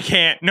bananas. You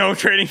can't. No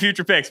trading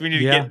future picks. We need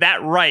to get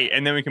that right,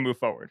 and then we can move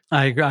forward.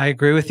 I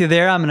agree with you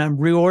there. I'm going to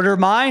reorder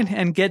mine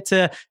and get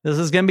to, this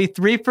is going to be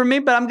 3 for me,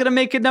 but I'm going to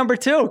make it number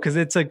 2 because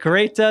it's a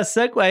great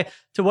segue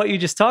to what you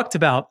just talked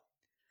about.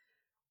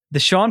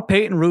 The Sean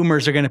Payton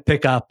rumors are going to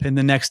pick up in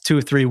the next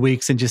 2-3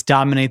 weeks and just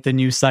dominate the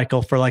news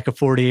cycle for like a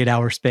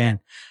 48-hour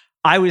span.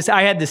 I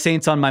had the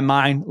Saints on my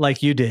mind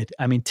like you did.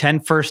 I mean,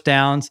 10 first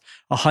downs,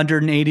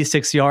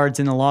 186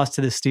 yards in the loss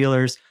to the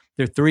Steelers.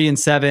 They're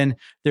 3-7.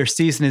 Their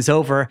season is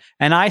over.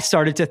 And I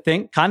started to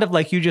think, kind of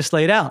like you just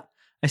laid out.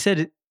 I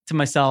said to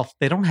myself,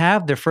 they don't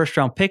have their first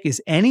round pick.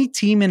 Is any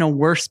team in a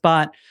worse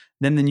spot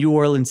than the New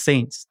Orleans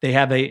Saints? They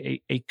have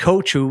a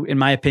coach who, in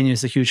my opinion,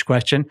 is a huge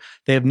question.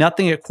 They have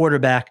nothing at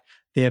quarterback.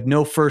 They have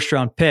no first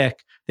round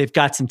pick. They've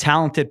got some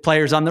talented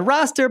players on the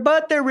roster,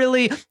 but they're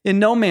really in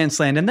no man's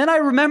land. And then I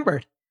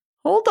remembered,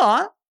 hold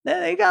on,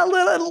 they got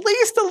at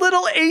least a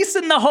little ace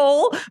in the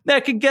hole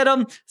that could get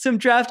them some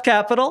draft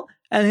capital.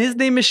 And his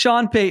name is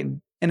Sean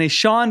Payton. And a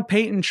Sean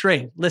Payton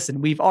trade. Listen,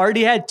 we've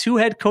already had 2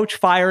 head coach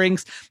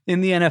firings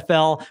in the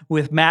NFL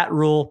with Matt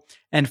Rule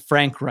and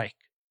Frank Reich.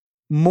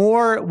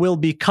 More will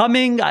be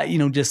coming.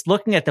 Just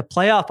looking at the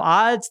playoff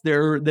odds,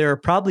 there are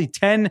probably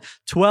 10,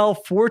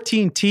 12,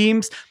 14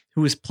 teams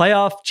whose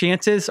playoff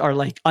chances are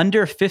like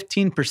under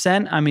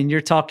 15%. I mean,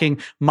 you're talking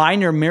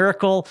minor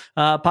miracle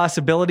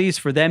possibilities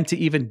for them to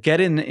even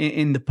get in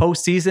the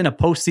postseason, a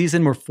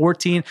postseason where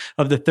 14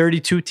 of the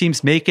 32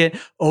 teams make it.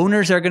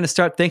 Owners are going to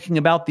start thinking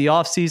about the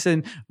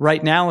offseason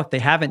right now if they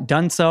haven't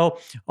done so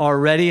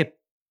already.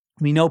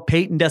 We know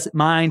Payton doesn't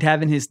mind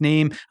having his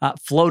name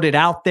floated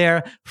out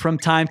there from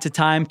time to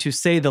time, to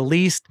say the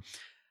least.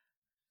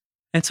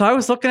 And so I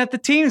was looking at the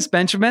teams,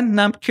 Benjamin,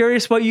 and I'm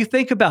curious what you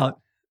think about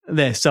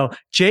this. So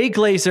Jay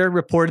Glazer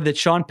reported that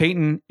Sean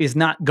Payton is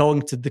not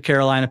going to the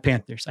Carolina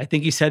Panthers. I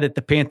think he said that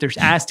the Panthers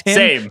asked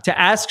him to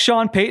ask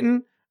Sean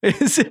Payton,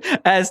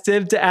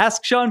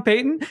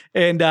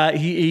 and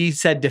he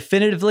said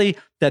definitively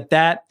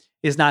that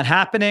is not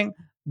happening.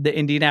 The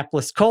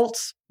Indianapolis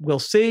Colts, we'll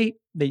see.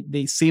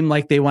 They seem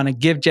like they want to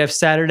give Jeff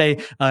Saturday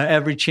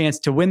every chance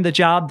to win the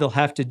job. They'll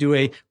have to do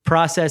a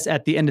process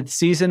at the end of the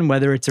season,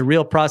 whether it's a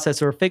real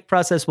process or a fake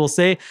process, we'll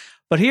see.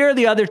 But here are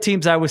the other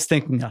teams I was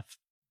thinking of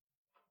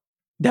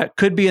that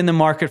could be in the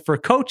market for a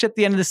coach at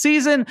the end of the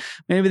season.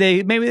 Maybe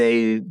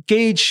they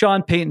gauge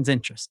Sean Payton's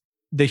interest.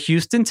 The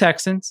Houston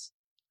Texans,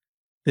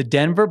 the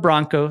Denver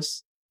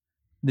Broncos,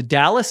 the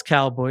Dallas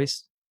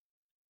Cowboys,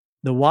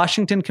 the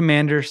Washington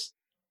Commanders,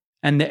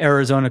 and the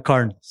Arizona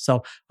Cardinals.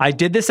 So I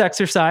did this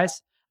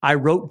exercise. I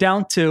wrote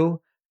down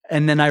 2,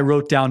 and then I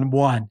wrote down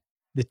 1.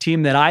 The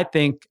team that I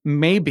think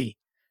maybe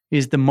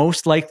is the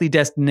most likely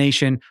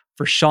destination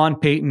for Sean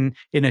Payton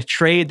in a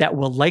trade that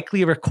will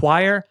likely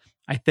require,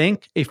 I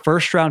think, a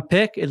first-round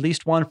pick, at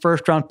least 1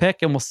 first-round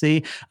pick, and we'll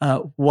see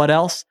what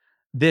else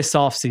this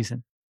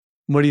offseason.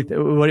 What do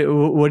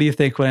you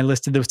think when I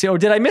listed those teams? Or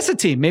did I miss a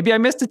team? Maybe I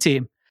missed a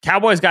team.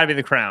 Cowboys got to be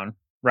the crown,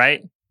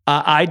 right?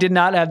 I did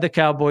not have the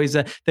Cowboys.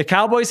 The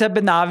Cowboys have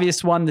been the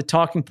obvious one, the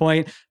talking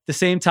point. At the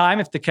same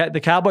time, if the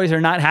Cowboys are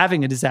not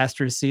having a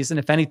disastrous season,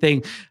 if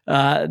anything,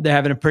 they're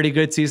having a pretty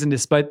good season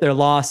despite their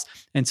loss.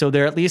 And so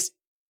they're at least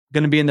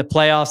going to be in the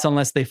playoffs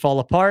unless they fall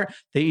apart.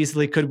 They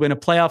easily could win a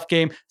playoff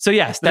game. So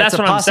yes, that's a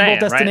possible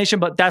destination,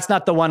 right? But that's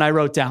not the one I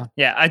wrote down.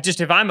 Yeah,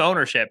 if I'm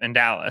ownership in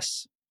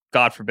Dallas,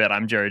 God forbid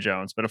I'm Jerry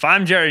Jones, but if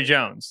I'm Jerry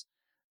Jones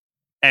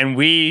and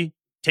we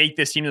take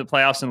this team to the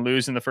playoffs and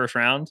lose in the first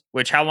round,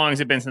 which how long has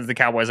it been since the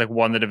Cowboys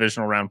won the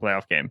divisional round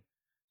playoff game?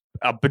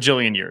 A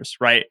bajillion years,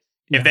 right?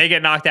 Yeah. If they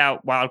get knocked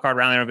out wild card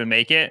round, they don't even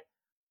make it.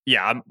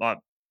 Yeah,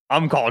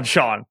 I'm calling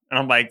Sean,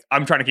 and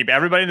I'm trying to keep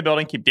everybody in the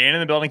building, keep Dan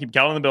in the building, keep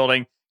Kellen in the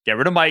building, get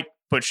rid of Mike,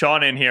 put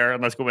Sean in here,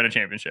 and let's go win a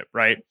championship,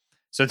 right?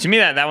 So to me,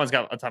 that one's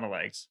got a ton of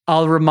legs.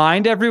 I'll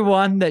remind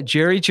everyone that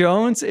Jerry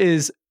Jones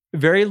is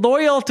very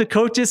loyal to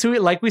coaches who,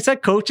 like we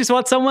said, coaches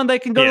want someone they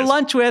can go to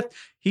lunch with.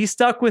 He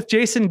stuck with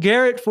Jason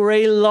Garrett for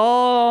a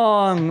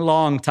long,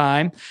 long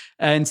time.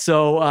 And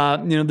so,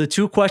 the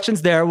 2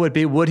 questions there would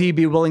be, would he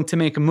be willing to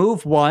make a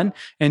move? 1.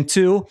 And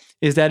 2,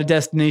 is that a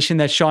destination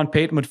that Sean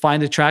Payton would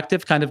find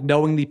attractive, kind of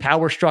knowing the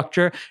power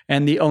structure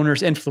and the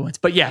owner's influence?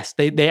 But yes,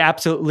 they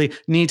absolutely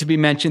need to be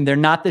mentioned. They're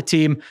not the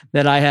team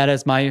that I had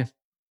as my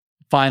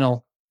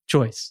final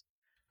choice.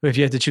 If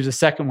you had to choose a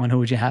second one, who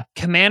would you have?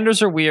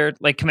 Commanders are weird.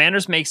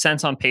 Commanders make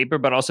sense on paper,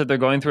 but also if they're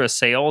going through a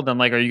sale, then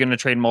are you going to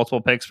trade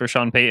multiple picks for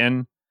Sean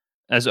Payton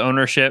as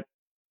ownership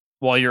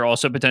while you're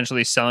also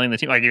potentially selling the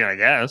team? I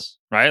guess,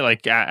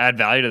 right? Add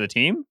value to the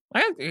team.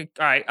 All right.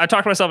 I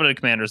talked myself into the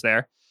Commanders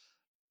there.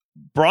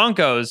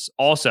 Broncos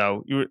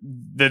also,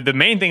 the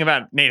main thing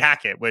about Nate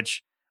Hackett,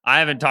 which I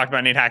haven't talked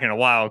about Nate Hackett in a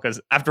while,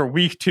 because after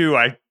week 2,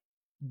 I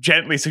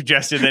gently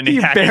suggested that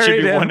Nate Hackett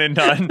should be one and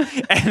done.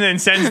 And then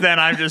since then,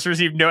 I've just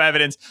received no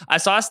evidence. I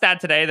saw a stat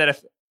today that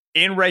if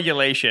in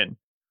regulation,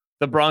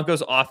 the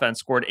Broncos offense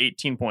scored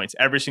 18 points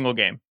every single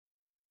game.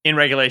 In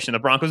regulation, the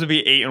Broncos would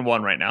be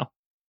 8-1 right now.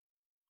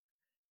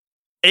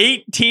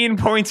 18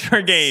 points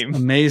per game.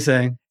 That's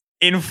amazing.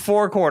 In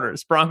 4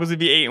 quarters, Broncos would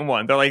be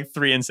 8-1. They're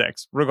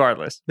 3-6,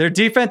 regardless. Their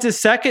defense is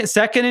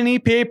second in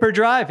EPA per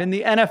drive in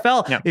the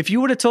NFL. Yeah. If you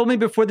would have told me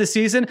before the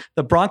season,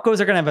 the Broncos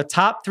are going to have a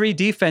top 3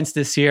 defense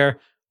this year,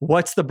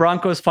 what's the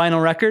Broncos' final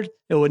record?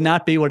 It would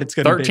not be what it's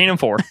going to be.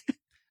 13-4.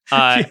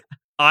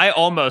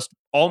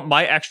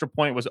 My extra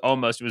point was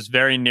almost, it was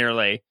very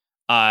nearly,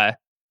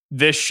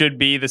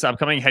 this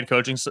upcoming head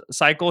coaching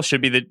cycle should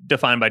be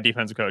defined by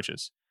defensive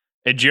coaches.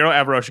 Ejiro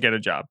Evero should get a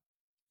job.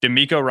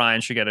 DeMeco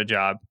Ryans should get a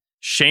job.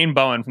 Shane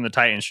Bowen from the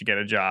Titans should get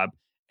a job.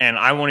 and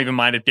I won't even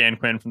mind if Dan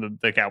Quinn from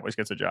the Cowboys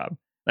gets a job.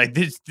 Like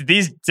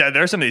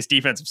there are some of these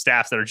defensive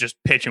staffs that are just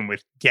pitching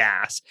with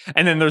gas.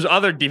 And then there's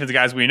other defensive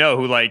guys we know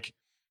who, like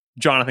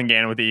Jonathan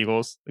Gannon with the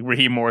Eagles, like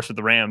Raheem Morris with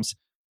the Rams,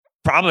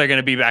 probably are going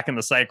to be back in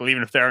the cycle,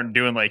 even if they aren't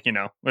doing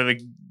with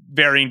like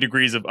varying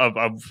degrees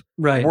of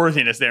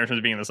worthiness there in terms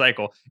of being in the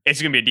cycle.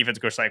 It's going to be a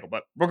defensive coach cycle.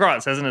 But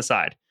regardless, as an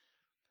aside,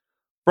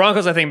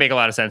 Broncos, I think, make a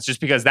lot of sense just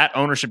because that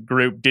ownership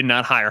group did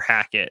not hire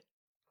Hackett.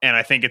 And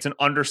I think it's an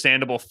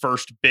understandable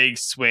first big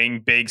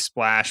swing, big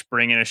splash,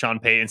 bring in a Sean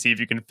Payton, see if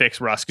you can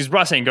fix Russ. Because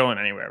Russ ain't going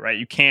anywhere, right?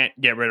 You can't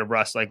get rid of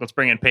Russ. Like, let's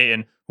bring in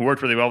Payton, who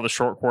worked really well with the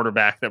short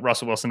quarterback that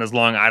Russell Wilson has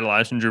long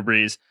idolized, and Drew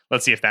Brees.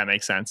 Let's see if that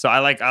makes sense. So I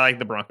like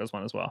the Broncos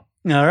one as well.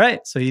 All right.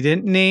 So you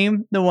didn't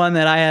name the one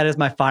that I had as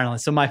my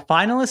finalist. So my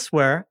finalists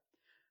were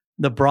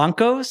the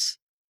Broncos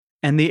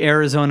and the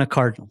Arizona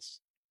Cardinals.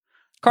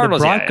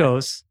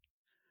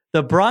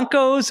 The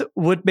Broncos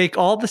would make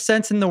all the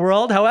sense in the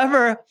world.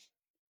 However,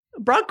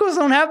 Broncos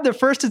don't have their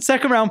first and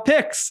second round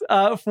picks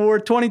for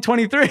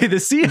 2023. The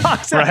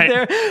Seahawks have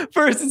their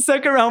first and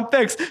second round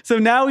picks. So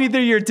now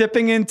either you're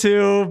dipping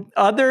into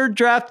other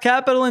draft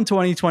capital in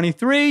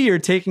 2023, you're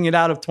taking it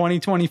out of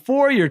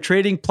 2024, you're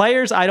trading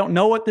players. I don't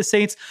know what the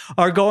Saints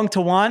are going to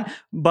want,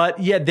 but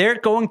yeah,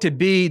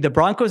 the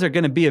Broncos are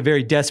going to be a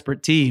very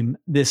desperate team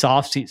this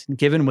offseason,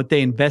 given what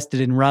they invested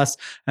in Russ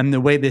and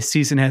the way this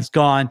season has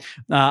gone.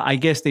 I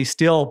guess they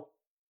still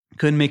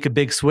couldn't make a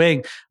big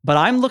swing, but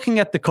I'm looking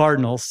at the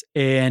Cardinals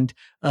and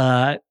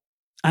I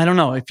don't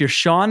know if you're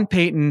Sean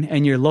Payton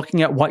and you're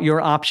looking at what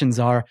your options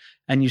are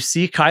and you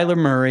see Kyler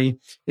Murray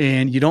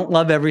and you don't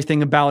love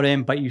everything about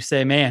him, but you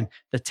say, man,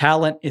 the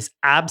talent is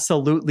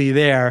absolutely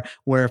there,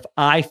 where if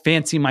I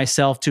fancy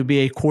myself to be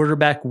a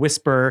quarterback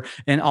whisperer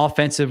and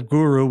offensive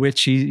guru,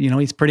 which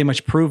he's pretty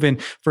much proven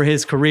for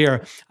his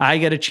career, I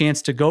get a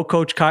chance to go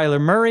coach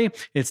Kyler Murray.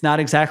 It's not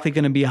exactly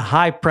going to be a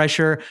high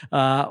pressure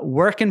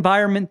work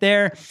environment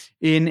there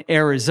in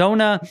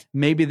Arizona.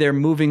 Maybe they're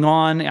moving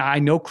on. I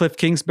know Cliff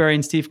Kingsbury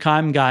and Steve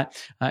Keim got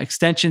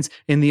extensions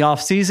in the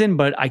offseason,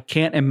 but I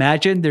can't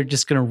imagine they're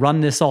just going to run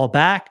this all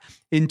back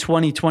in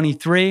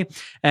 2023.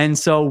 And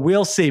so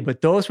we'll see. But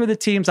those were the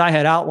teams I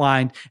had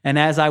outlined. And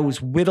as I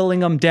was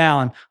whittling them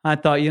down, I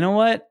thought, you know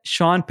what?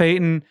 Sean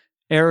Payton,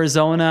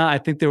 Arizona. I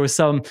think there was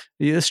some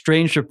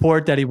strange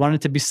report that he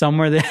wanted to be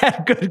somewhere that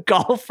had good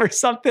golf or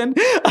something.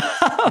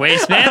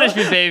 Waste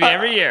management, baby,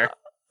 every year.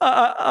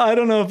 I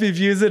don't know if he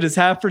views it as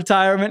half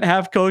retirement,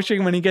 half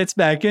coaching when he gets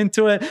back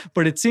into it,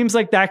 but it seems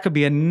like that could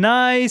be a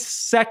nice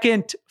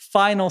second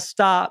final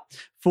stop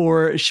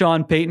for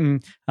Sean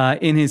Payton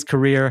in his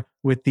career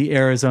with the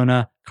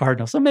Arizona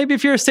Cardinals. So maybe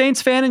if you're a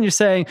Saints fan and you're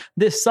saying,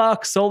 this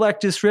sucks, Solak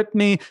just ripped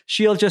me,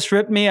 Shield just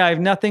ripped me, I have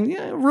nothing,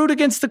 root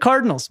against the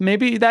Cardinals.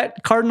 Maybe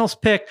that Cardinals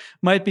pick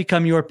might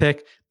become your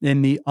pick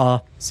in the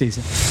off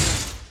season.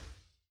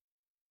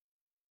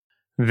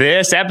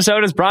 This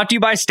episode is brought to you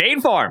by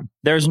State Farm.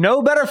 There's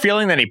no better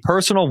feeling than a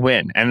personal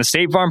win, and the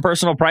State Farm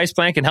Personal Price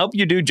Plan can help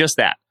you do just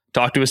that.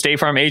 Talk to a State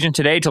Farm agent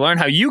today to learn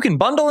how you can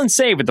bundle and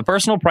save with the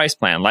Personal Price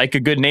Plan. Like a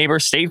good neighbor,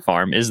 State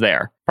Farm is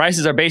there.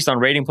 Prices are based on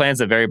rating plans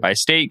that vary by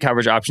state.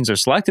 Coverage options are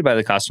selected by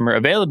the customer.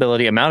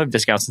 Availability, amount of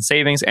discounts and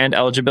savings, and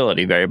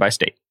eligibility vary by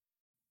state.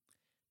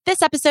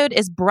 This episode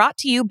is brought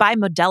to you by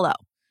Modelo.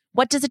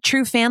 What does a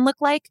true fan look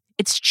like?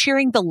 It's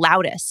cheering the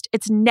loudest.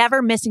 It's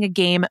never missing a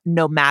game,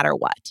 no matter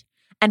what.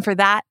 And for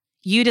that,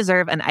 you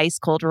deserve an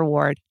ice-cold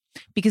reward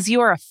because you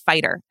are a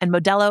fighter, and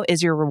Modelo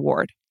is your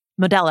reward.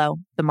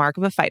 Modelo, the mark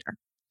of a fighter.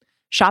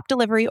 Shop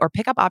delivery or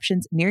pickup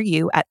options near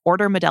you at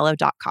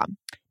ordermodelo.com.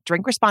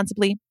 Drink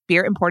responsibly.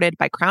 Beer imported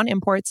by Crown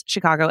Imports,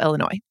 Chicago,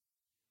 Illinois.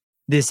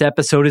 This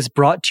episode is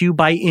brought to you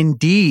by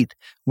Indeed.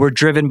 We're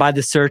driven by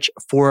the search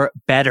for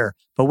better.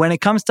 But when it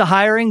comes to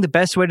hiring, the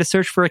best way to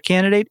search for a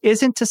candidate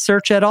isn't to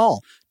search at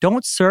all.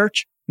 Don't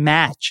search,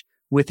 match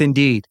with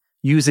Indeed.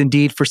 Use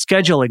Indeed for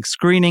scheduling,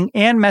 screening,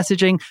 and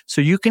messaging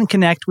so you can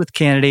connect with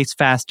candidates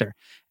faster.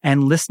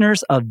 And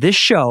listeners of this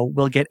show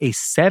will get a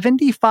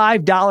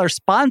 $75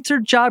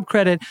 sponsored job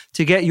credit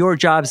to get your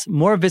jobs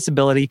more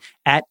visibility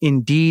at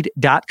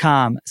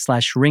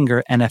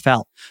Indeed.com/Ringer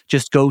NFL.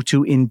 Just go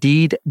to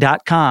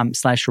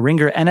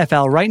Indeed.com/Ringer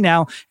NFL right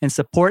now and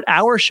support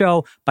our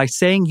show by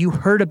saying you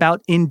heard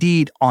about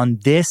Indeed on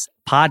this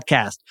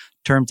podcast.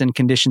 Terms and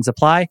conditions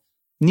apply.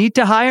 Need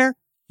to hire?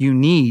 You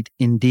need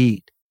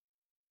Indeed.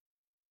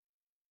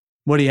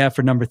 What do you have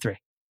for number 3?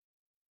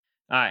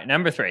 All right,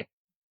 number 3.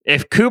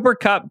 If Cooper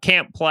Kupp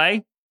can't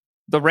play,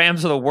 the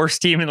Rams are the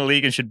worst team in the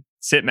league and should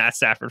sit Matt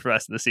Stafford for the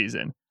rest of the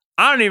season.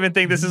 I don't even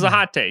think this is a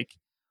hot take.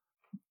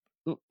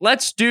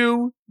 Let's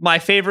do my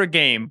favorite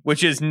game,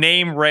 which is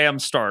name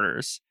Rams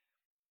starters.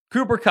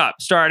 Cooper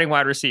Kupp, starting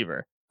wide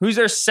receiver. Who's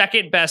their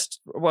second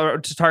best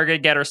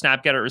target getter,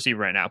 snap getter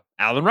receiver right now?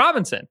 Allen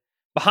Robinson.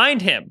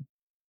 Behind him,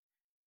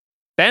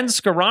 Ben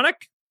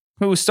Skoranek,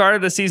 who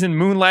started the season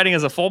moonlighting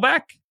as a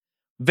fullback.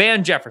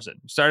 Van Jefferson,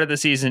 who started the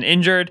season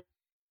injured.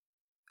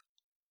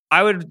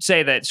 I would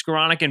say that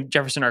Skoranek and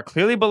Jefferson are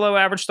clearly below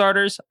average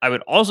starters. I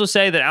would also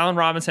say that Allen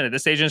Robinson at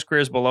this stage in his career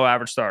is below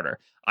average starter.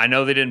 I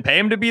know they didn't pay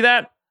him to be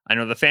that. I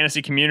know the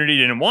fantasy community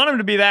didn't want him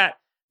to be that.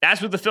 That's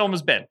what the film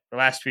has been for the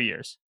last few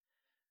years.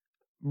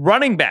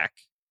 Running back.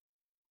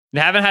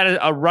 They haven't had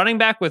a running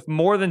back with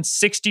more than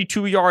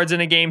 62 yards in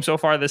a game so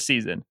far this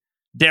season.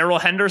 Darrell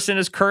Henderson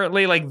is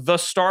currently like the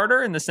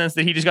starter in the sense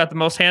that he just got the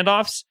most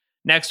handoffs.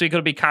 Next week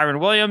it'll be Kyron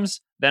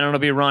Williams. Then it'll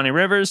be Ronnie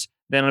Rivers.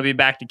 Then it'll be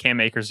back to Cam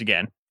Akers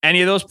again.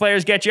 Any of those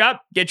players get you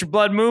up, get your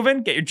blood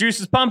moving, get your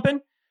juices pumping.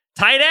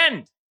 Tight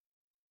end.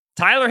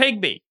 Tyler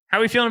Higbee. How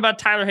are we feeling about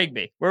Tyler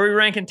Higbee? Where are we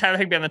ranking Tyler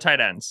Higbee on the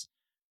tight ends?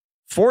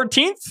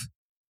 14th?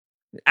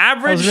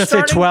 Average I was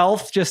going to say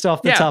 12th, just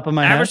off the top of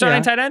my head. Average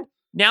starting tight end.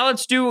 Now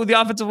let's do the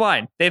offensive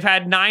line. They've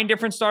had 9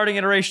 different starting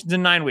iterations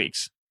in 9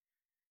 weeks.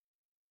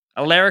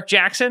 Alaric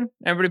Jackson,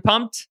 everybody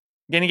pumped.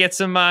 Going to get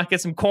some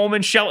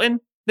Coleman Shelton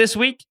this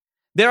week.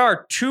 There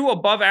are 2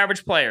 above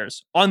average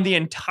players on the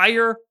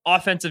entire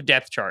offensive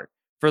depth chart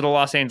for the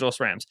Los Angeles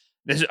Rams.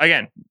 This is,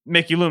 again,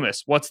 Mickey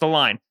Loomis. What's the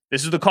line?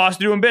 This is the cost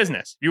of doing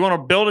business. If you want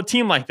to build a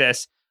team like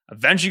this,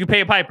 eventually you can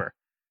pay a piper.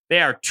 They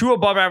are 2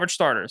 above average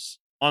starters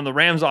on the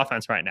Rams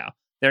offense right now.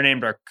 Their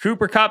names are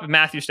Cooper Kupp and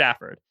Matthew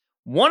Stafford.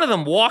 One of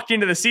them walked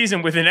into the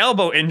season with an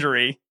elbow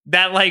injury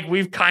that like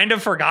we've kind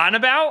of forgotten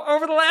about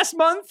over the last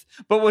month,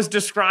 but was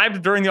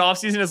described during the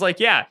offseason as like,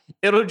 yeah,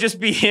 it'll just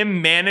be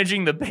him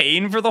managing the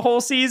pain for the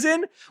whole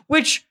season,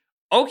 which,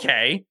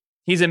 okay,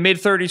 he's a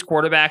mid-30s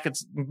quarterback.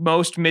 It's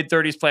most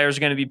mid-30s players are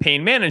going to be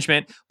pain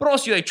management, but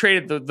also you like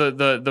traded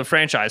the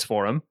franchise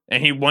for him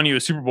and he won you a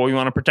Super Bowl. You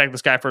want to protect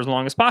this guy for as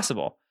long as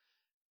possible.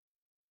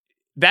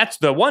 That's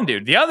the one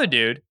dude. The other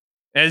dude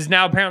has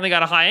now apparently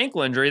got a high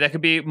ankle injury that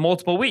could be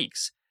multiple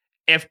weeks.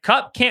 If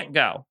Kupp can't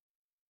go,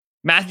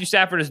 Matthew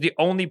Stafford is the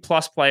only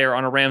plus player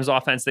on a Rams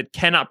offense that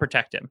cannot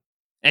protect him.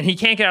 And he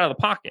can't get out of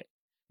the pocket.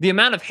 The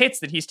amount of hits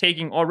that he's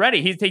taking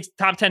already, he takes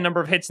top 10 number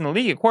of hits in the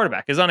league at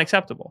quarterback, is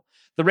unacceptable.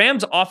 The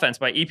Rams offense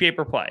by EPA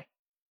per play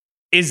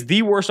is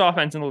the worst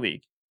offense in the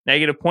league.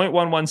 Negative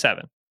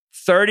 0.117.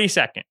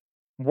 32nd.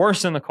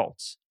 Worse than the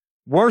Colts.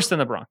 Worse than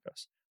the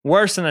Broncos.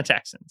 Worse than the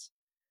Texans.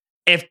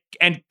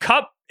 And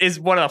Kupp is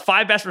one of the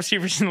 5 best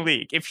receivers in the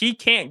league. If he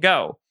can't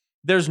go,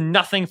 there's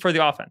nothing for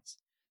the offense.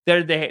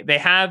 They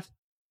have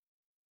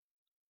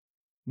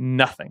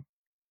nothing.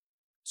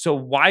 So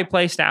why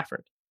play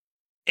Stafford?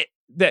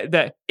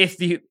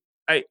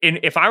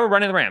 If I were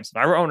running the Rams, if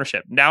I were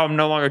ownership, now I'm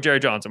no longer Jerry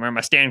Jones. I'm wearing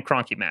my Stan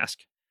Kroenke mask.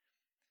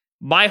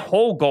 My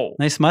whole goal.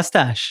 Nice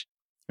mustache.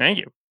 Thank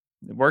you.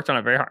 Worked on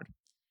it very hard.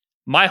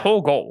 My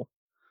whole goal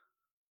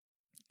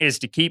is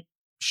to keep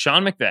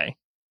Sean McVay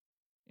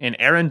and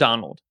Aaron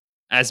Donald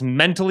as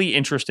mentally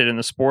interested in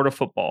the sport of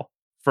football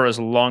for as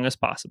long as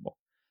possible.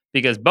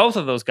 Because both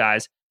of those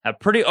guys have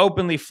pretty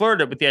openly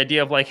flirted with the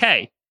idea of like,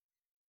 hey,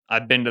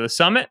 I've been to the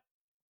summit.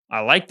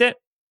 I liked it.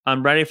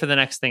 I'm ready for the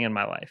next thing in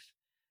my life.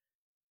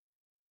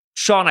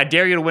 Sean, I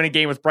dare you to win a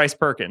game with Bryce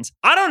Perkins.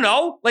 I don't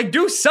know. Like,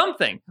 do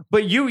something.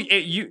 But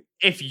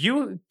if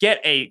you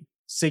get a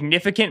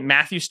significant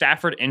Matthew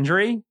Stafford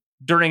injury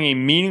during a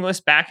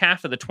meaningless back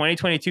half of the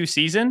 2022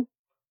 season,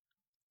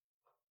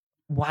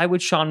 why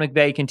would Sean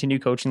McVay continue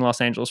coaching the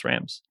Los Angeles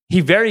Rams? He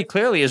very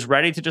clearly is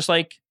ready to just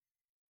like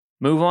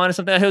move on to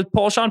something. He'll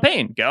pull Sean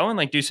Payton, go and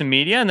like do some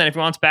media. And then if he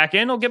wants back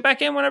in, he'll get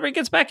back in whenever he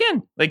gets back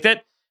in. Like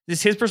that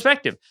is his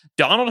perspective.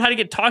 Donald had to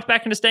get talked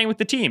back into staying with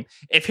the team.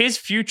 If his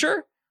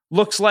future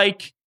looks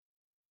like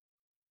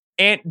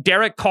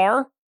Derek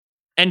Carr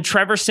and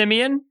Trevor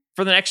Siemian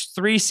for the next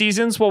 3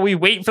 seasons while we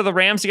wait for the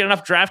Rams to get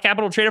enough draft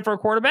capital to trade it for a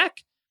quarterback,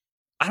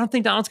 I don't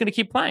think Donald's going to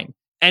keep playing.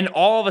 And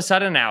all of a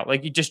sudden now,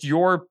 like just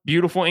your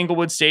beautiful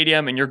Inglewood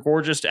Stadium and your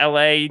gorgeous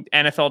LA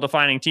NFL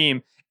defining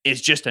team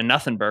is just a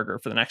nothing burger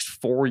for the next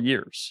 4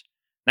 years.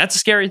 That's a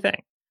scary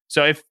thing.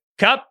 So if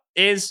Kupp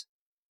is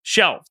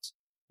shelved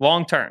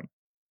long term,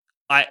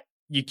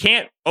 you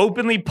can't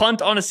openly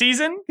punt on a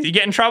season because you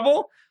get in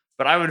trouble,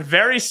 but I would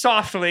very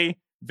softly,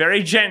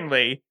 very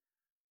gently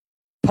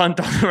punt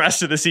on the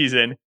rest of the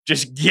season.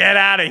 Just get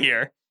out of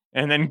here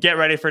and then get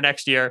ready for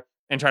next year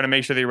and try to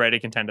make sure that you're ready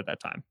to contend at that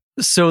time.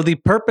 So the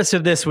purpose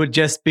of this would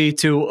just be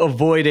to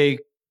avoid a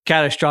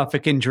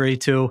catastrophic injury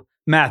to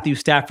Matthew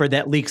Stafford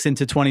that leaks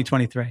into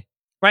 2023.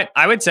 Right.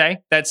 I would say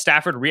that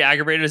Stafford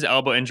re-aggravated his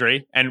elbow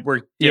injury and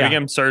we're giving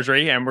him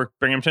surgery and we're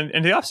bringing him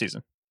into the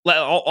offseason.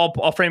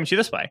 I'll frame it to you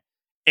this way.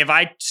 If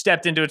I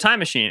stepped into a time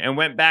machine and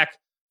went back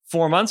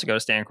 4 months ago to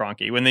Stan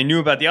Kroenke when they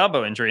knew about the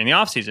elbow injury in the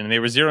offseason and they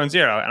were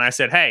 0-0, and I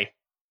said, hey,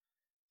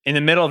 in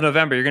the middle of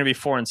November, you're going to be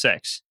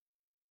 4-6.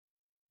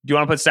 Do you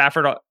want to put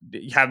Stafford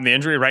having the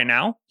injury right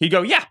now? He'd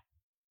go, yeah.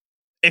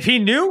 If he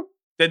knew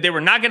that they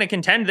were not going to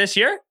contend this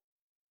year,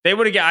 they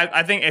would have.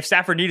 I think if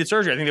Stafford needed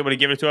surgery, I think they would have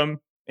given it to him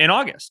in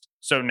August.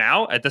 So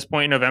now, at this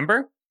point in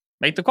November,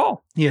 make the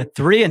call. Yeah,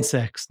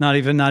 3-6. Not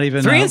even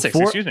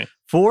 3-6. Excuse me.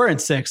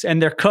 4-6,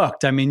 and they're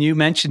cooked. I mean, you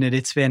mentioned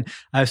it.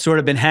 I've sort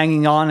of been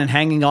hanging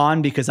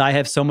on because I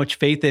have so much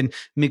faith in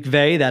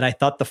McVay that I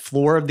thought the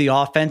floor of the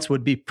offense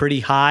would be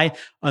pretty high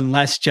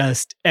unless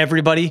just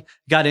everybody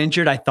got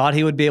injured. I thought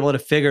he would be able to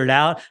figure it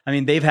out. I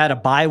mean, they've had a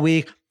bye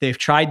week. They've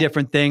tried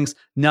different things.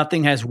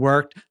 Nothing has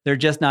worked. They're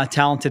just not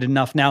talented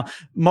enough. Now,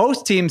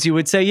 most teams you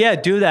would say, yeah,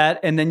 do that,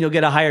 and then you'll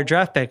get a higher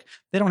draft pick.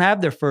 They don't have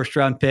their first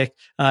round pick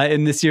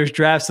in this year's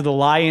draft. So the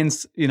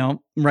Lions,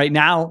 right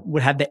now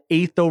would have the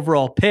 8th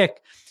overall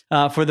pick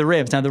for the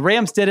Rams. Now, the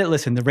Rams did it.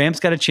 Listen, the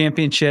Rams got a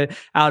championship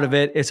out of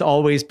it. It's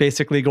always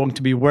basically going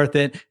to be worth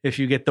it if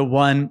you get the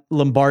one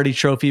Lombardi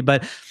trophy.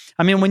 But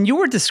I mean, when you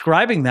were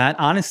describing that,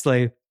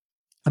 honestly,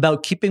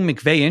 about keeping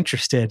McVay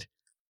interested,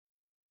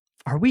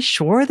 are we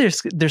sure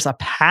there's a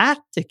path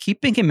to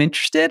keeping him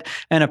interested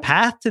and a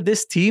path to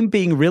this team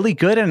being really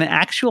good and an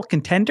actual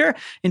contender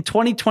in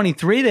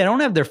 2023? They don't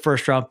have their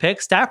first round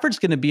pick. Stafford's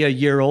going to be a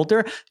year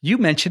older. You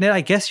mentioned it.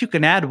 I guess you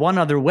can add one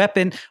other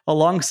weapon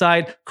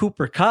alongside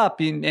Cooper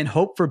Kupp and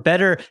hope for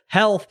better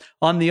health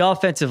on the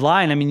offensive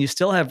line. I mean, you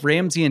still have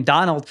Ramsey and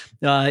Donald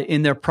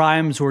in their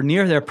primes or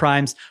near their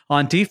primes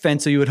on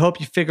defense. So you would hope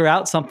you figure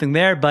out something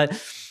there. But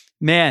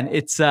man,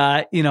 it's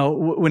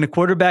when a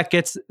quarterback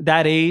gets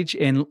that age,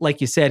 and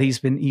like you said, he's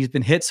been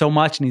hit so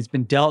much, and he's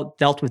been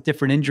dealt with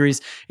different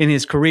injuries in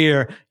his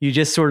career. You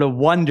just sort of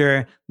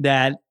wonder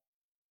that.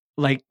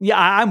 Like, yeah,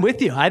 I'm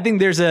with you. I think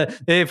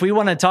if we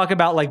want to talk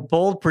about like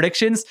bold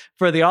predictions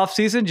for the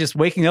offseason, just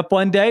waking up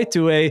one day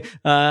to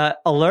a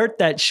alert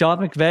that Sean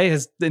McVay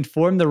has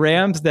informed the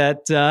Rams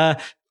that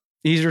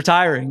he's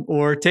retiring,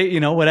 or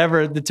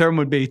whatever the term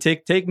would be,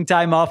 taking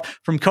time off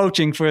from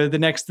coaching for the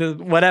next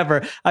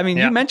whatever. I mean,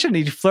 You mentioned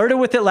he flirted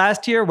with it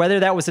last year. Whether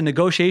that was a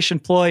negotiation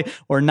ploy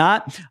or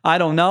not, I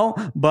don't know.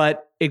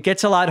 But it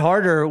gets a lot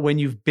harder when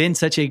you've been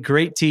such a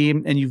great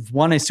team and you've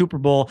won a Super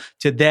Bowl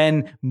to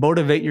then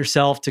motivate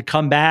yourself to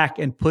come back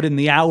and put in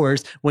the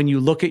hours when you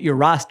look at your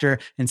roster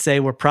and say,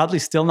 we're probably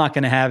still not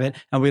going to have it,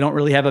 and we don't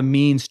really have a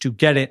means to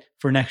get it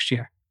for next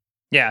year.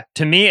 Yeah,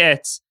 to me,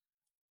 it's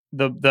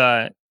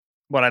the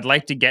what I'd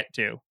like to get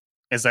to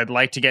is I'd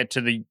like to get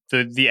to the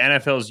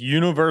NFL's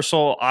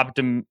universal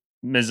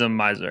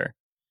optimismizer,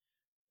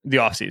 the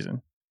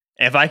offseason.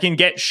 If I can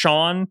get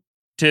Sean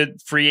to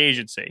free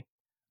agency,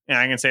 and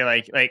I can say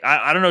like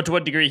I don't know to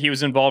what degree he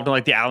was involved in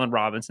like the Allen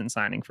Robinson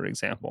signing, for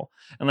example.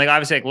 And like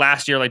obviously like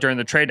last year, like during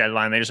the trade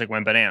deadline, they just like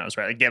went bananas,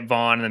 right? Like get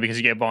Vaughn, and then because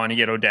you get Vaughn, you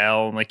get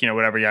Odell, and like,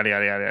 whatever, yada,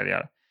 yada, yada, yada,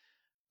 yada.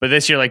 But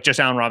this year, like just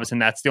Allen Robinson,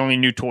 that's the only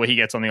new toy he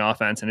gets on the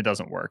offense, and it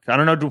doesn't work. I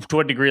don't know to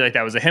what degree like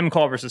that was a him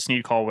call versus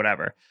Snead call,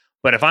 whatever.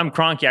 But if I'm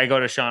Kroenke, I go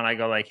to Sean, I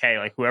go like, hey,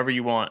 like whoever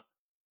you want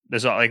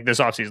this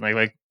offseason,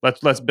 like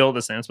let's build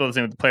this thing. Let's build this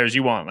thing with the players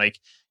you want. Like,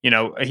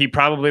 he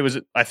probably was.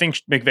 I think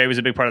McVay was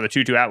a big part of the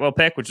Tutu Atwell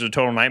pick, which is a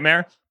total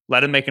nightmare.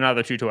 Let him make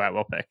another Tutu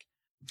Atwell pick.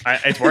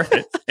 It's worth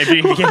it. If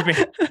you give me,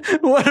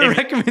 what a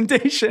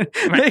recommendation!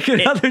 Make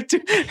another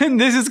two, and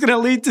this is going to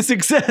lead to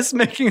success.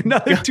 Making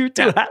another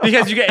Tutu Atwell.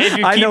 Because if you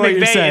keep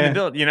McVay in the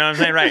build, you know what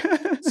I'm saying, right?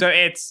 So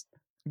it's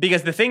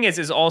because the thing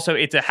is also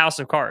it's a house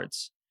of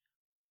cards.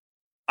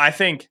 I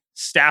think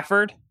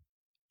Stafford,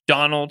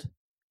 Donald,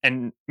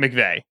 and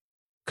McVay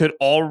could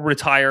all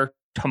retire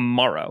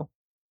tomorrow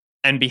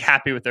and be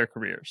happy with their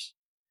careers.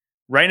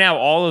 Right now,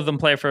 all of them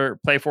play for,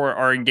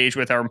 are engaged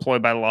with, are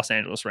employed by the Los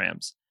Angeles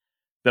Rams.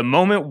 The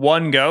moment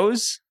one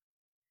goes,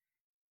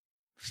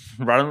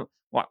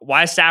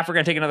 why is Stafford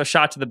going to take another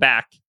shot to the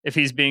back if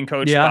he's being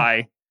coached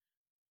by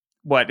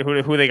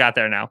who they got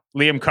there now?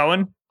 Liam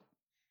Cohen?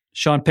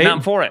 Sean Payton?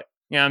 Not for it.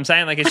 You know what I'm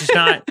saying? Like, it's just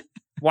not,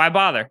 why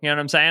bother? You know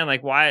what I'm saying?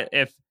 Like, why,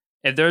 if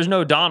there's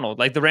no Donald,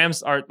 like the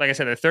Rams are, like I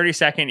said, they're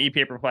 32nd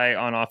EPA per play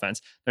on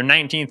offense. They're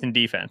 19th in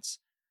defense.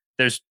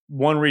 There's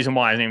one reason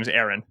why his name is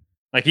Aaron.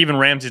 Like, even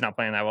Ramsey's not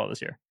playing that well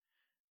this year.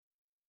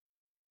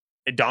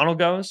 If Donald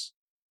goes,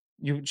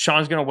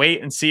 Sean's going to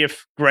wait and see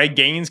if Greg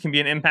Gaines can be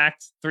an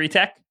impact 3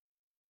 tech.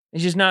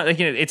 It's just not like,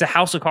 it's a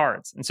house of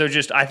cards. And so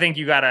I think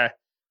you got to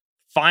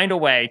find a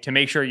way to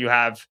make sure you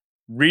have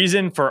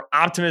reason for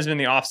optimism in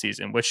the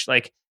offseason, which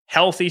like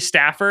healthy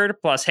Stafford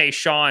plus, hey,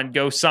 Sean,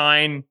 go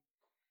sign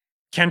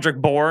Kendrick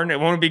Bourne.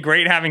 It won't be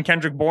great having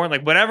Kendrick Bourne,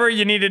 like whatever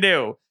you need to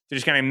do to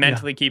just kind of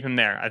mentally keep him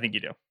there. I think you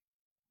do.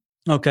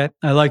 Okay.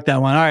 I like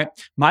that one. All right.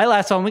 My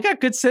last one, we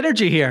got good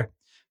synergy here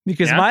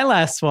because my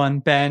last one,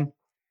 Ben,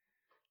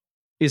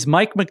 is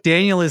Mike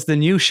McDaniel is the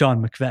new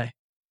Sean McVay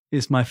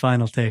is my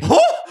final take.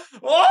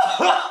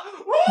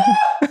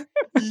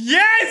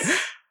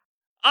 Yes!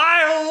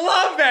 I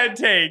love that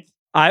take.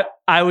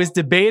 I was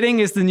debating,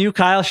 is the new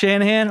Kyle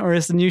Shanahan or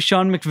is the new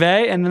Sean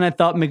McVay? And then I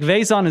thought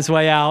McVay's on his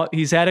way out.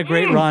 He's had a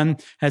great run,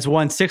 has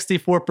won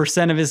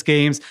 64% of his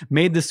games,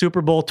 made the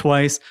Super Bowl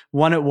twice,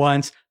 won it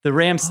once. The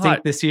Rams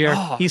stink this year.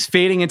 He's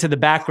fading into the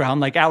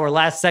background. Like our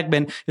last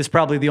segment is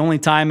probably the only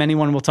time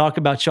anyone will talk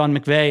about Sean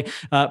McVay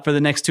for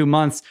the next 2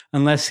 months,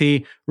 unless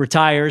he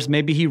retires.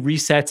 Maybe he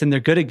resets and they're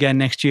good again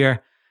next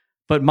year.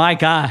 But my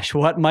gosh,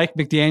 what Mike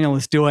McDaniel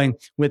is doing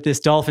with this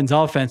Dolphins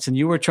offense. And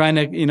you were trying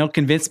to,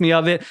 convince me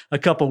of it a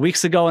couple of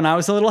weeks ago. And I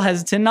was a little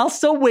hesitant. And I'll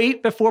still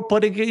wait before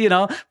putting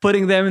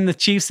them in the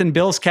Chiefs and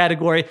Bills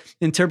category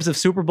in terms of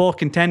Super Bowl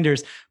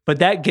contenders. But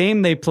that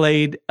game they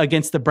played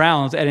against the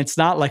Browns, and it's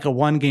not like a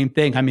one-game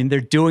thing. I mean, they're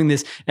doing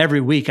this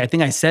every week. I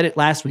think I said it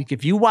last week.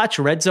 If you watch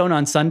Red Zone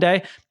on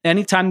Sunday,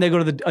 anytime they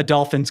go to a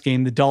Dolphins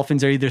game, the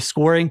Dolphins are either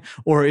scoring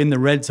or in the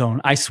red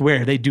zone. I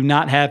swear, they do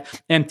not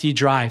have empty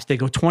drives. They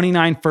go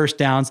 29 first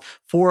downs,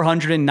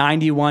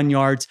 491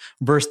 yards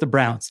versus the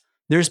Browns.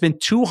 There's been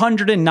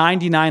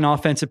 299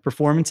 offensive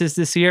performances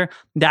this year.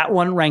 That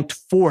one ranked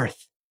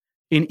 4th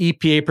in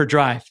EPA per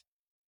drive.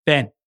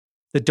 Ben,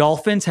 the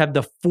Dolphins have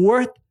the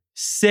 4th,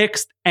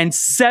 6th, and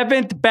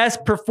 7th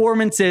best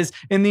performances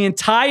in the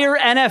entire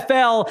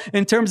NFL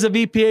in terms of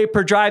EPA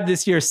per drive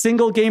this year.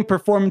 Single game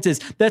performances.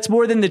 That's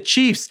more than the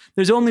Chiefs.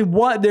 There's only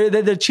one.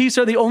 The Chiefs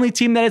are the only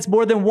team that has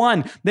more than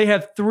one. They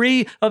have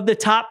 3 of the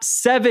top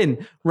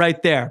 7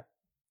 right there.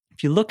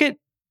 If you look at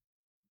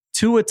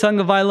Tua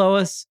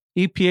Tagovailoa's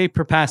EPA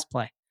per pass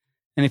play,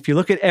 and if you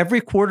look at every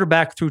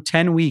quarterback through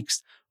 10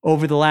 weeks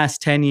over the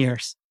last 10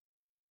 years,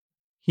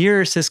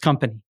 here's his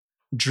company.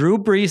 Drew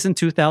Brees in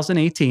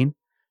 2018,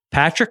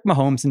 Patrick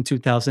Mahomes in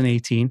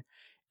 2018,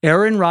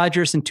 Aaron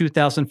Rodgers in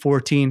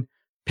 2014,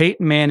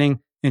 Peyton Manning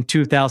in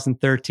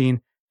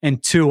 2013,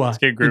 and Tua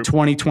in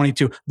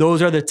 2022.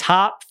 Those are the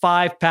top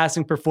 5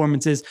 passing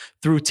performances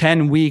through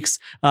 10 weeks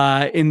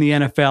in the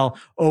NFL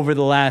over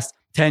the last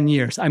 10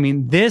 years. I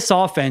mean, this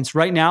offense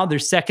right now, they're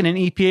 2nd in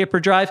EPA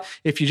per drive.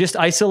 If you just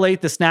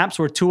isolate the snaps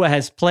where Tua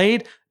has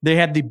played, they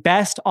have the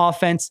best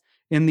offense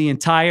in the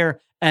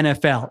entire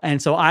NFL.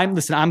 And so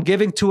I'm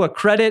giving Tua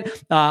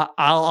credit.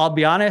 I'll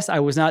be honest,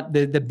 I was not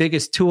the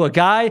biggest Tua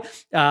guy.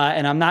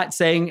 And I'm not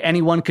saying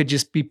anyone could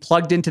just be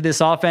plugged into this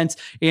offense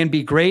and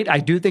be great. I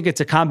do think it's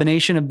a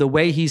combination of the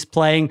way he's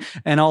playing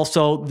and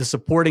also the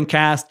supporting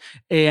cast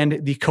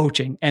and the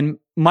coaching. And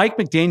Mike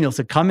McDaniel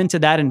to come into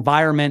that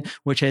environment,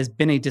 which has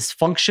been a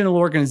dysfunctional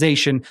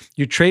organization.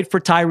 You trade for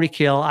Tyreek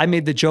Hill. I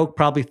made the joke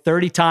probably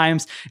 30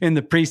 times in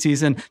the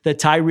preseason that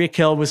Tyreek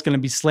Hill was going to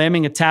be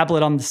slamming a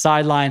tablet on the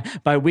sideline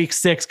by week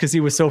 6 because he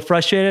was so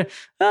frustrated.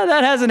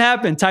 That hasn't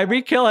happened.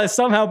 Tyreek Hill has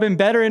somehow been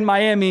better in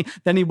Miami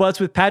than he was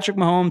with Patrick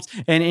Mahomes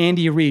and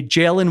Andy Reid.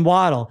 Jalen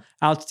Waddle,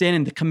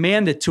 outstanding. The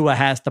command that Tua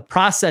has, the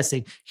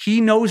processing.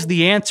 He knows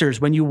the answers.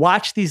 When you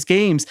watch these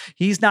games,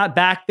 he's not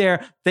back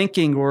there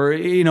thinking or,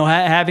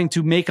 having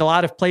to make a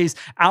lot of plays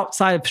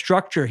outside of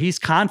structure. He's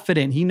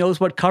confident. He knows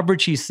what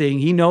coverage he's seeing.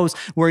 He knows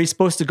where he's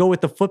supposed to go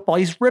with the football.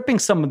 He's ripping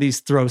some of these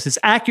throws. His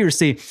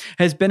accuracy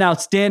has been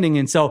outstanding.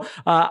 And so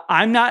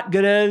I'm not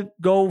going to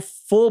go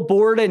full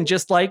board and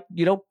just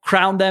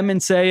crown them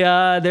and say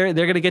they're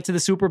going to get to the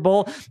Super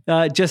Bowl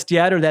just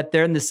yet, or that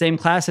they're in the same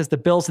class as the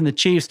Bills and the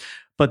Chiefs.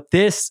 But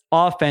this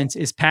offense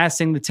is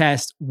passing the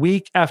test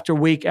week after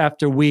week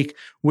after week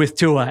with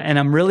Tua. And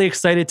I'm really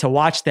excited to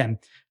watch them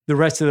the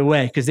rest of the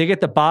way because they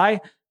get the bye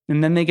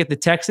and then they get the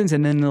Texans.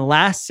 And then in the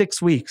last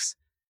 6 weeks,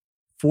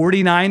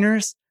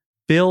 49ers,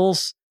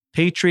 Bills,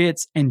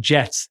 Patriots, and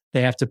Jets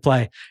they have to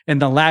play in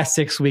the last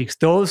 6 weeks.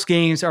 Those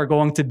games are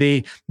going to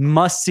be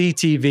must-see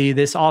TV.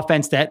 This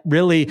offense that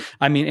really,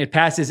 it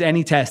passes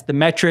any test, the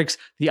metrics,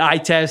 the eye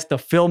test, the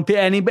film.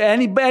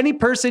 Any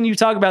person you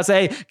talk about,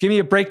 say, hey, give me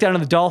a breakdown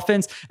of the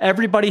Dolphins.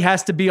 Everybody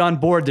has to be on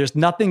board. There's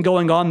nothing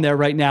going on there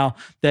right now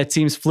that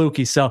seems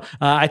fluky. So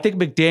I think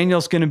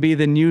McDaniel's going to be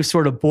the new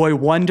sort of boy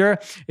wonder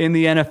in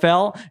the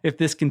NFL. If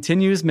this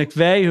continues,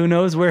 McVay, who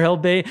knows where he'll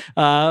be?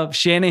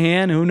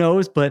 Shanahan, who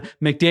knows? But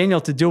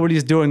McDaniel, to do what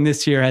he's doing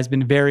this year, has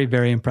been very,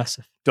 very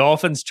impressive.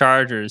 Dolphins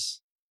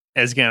Chargers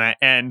is going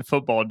to end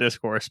football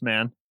discourse,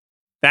 man.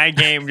 That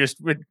game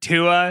just with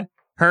Tua,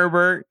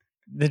 Herbert,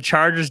 the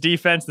Chargers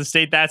defense, the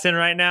state that's in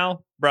right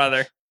now,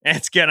 brother,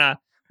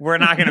 we're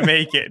not going to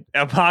make it.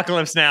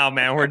 Apocalypse now,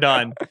 man. We're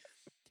done.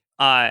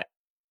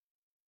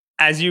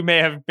 As you may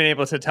have been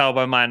able to tell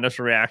by my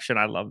initial reaction,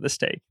 I love this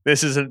take.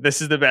 This is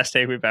the best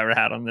take we've ever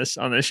had on this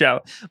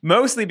show.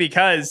 Mostly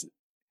because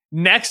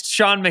next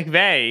Sean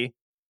McVay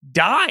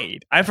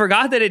died. I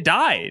forgot that it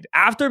died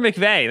after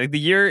McVay, like the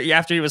year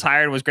after he was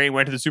hired and was great,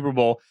 went to the Super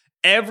Bowl.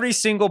 Every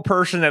single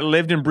person that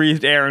lived and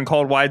breathed air and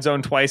called wide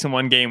zone twice in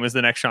one game was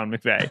the next Sean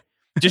McVay.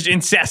 Just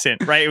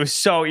incessant, right? It was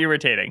so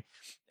irritating.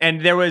 And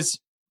there is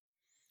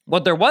a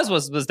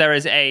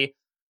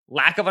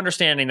lack of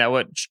understanding that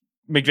what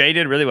McVay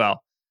did really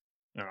well,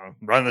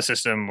 run the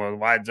system with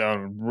wide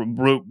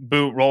zone,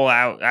 boot, roll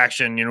out,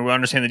 action, we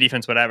understand the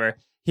defense, whatever.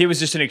 He was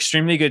just an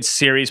extremely good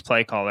series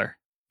play caller.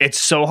 It's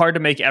so hard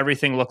to make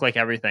everything look like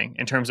everything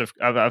in terms of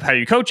how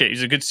you coach it.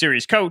 He's a good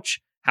series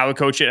coach, how to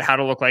coach it, how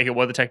to look like it,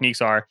 what the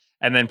techniques are,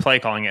 and then play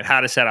calling it, how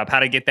to set up, how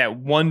to get that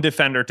one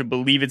defender to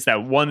believe it's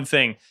that one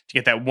thing, to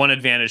get that one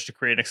advantage to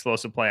create an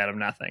explosive play out of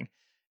nothing.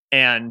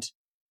 And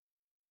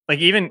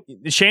even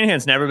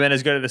Shanahan's never been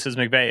as good at this as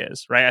McVay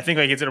is, right? I think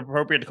it's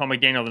inappropriate to call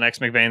McDaniel the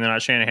next McVay and then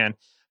not Shanahan,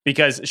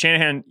 because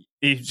Shanahan,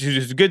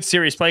 he's a good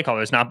series play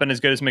caller, has not been as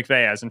good as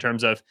McVay has in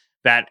terms of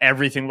that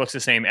everything looks the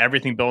same,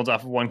 everything builds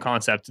off of one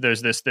concept.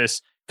 There's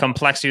this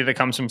complexity that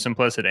comes from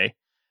simplicity.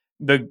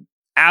 The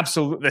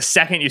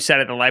second you said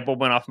it, the light bulb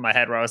went off in my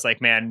head where I was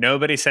like, man,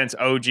 nobody since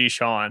OG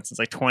Sean, since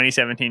like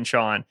 2017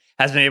 Sean,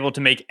 has been able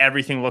to make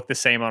everything look the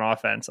same on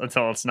offense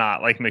until it's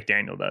not, like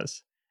McDaniel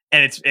does.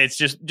 And it's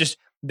just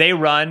they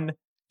run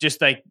just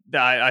like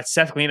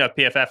Seth Green of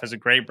PFF has a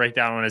great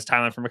breakdown on his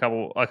timeline from a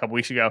couple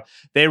weeks ago.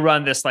 They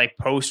run this like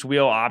post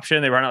wheel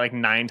option. They run it like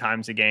 9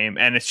 times a game,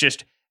 and it's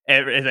just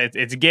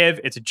it's a give,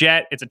 it's a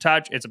jet, it's a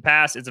touch, it's a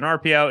pass, it's an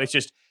RPO. It's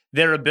just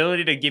their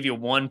ability to give you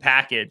one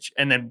package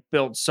and then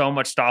build so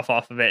much stuff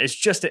off of it.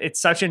 It's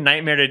such a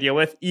nightmare to deal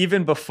with,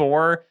 even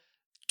before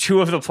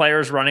 2 of the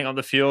players running on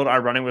the field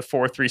are running with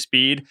 4.3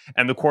 speed,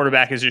 and the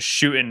quarterback is just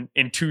shooting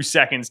in 2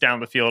 seconds down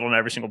the field on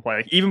every single play.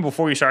 Like, even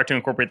before you start to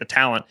incorporate the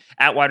talent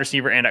at wide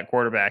receiver and at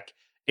quarterback,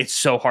 it's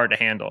so hard to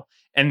handle.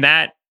 And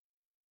that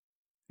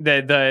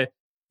the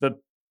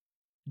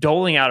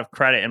doling out of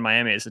credit in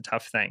Miami is a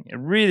tough thing. It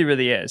really,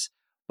 really is.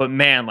 But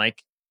man,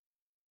 like,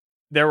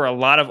 there were a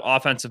lot of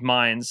offensive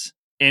minds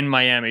in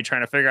Miami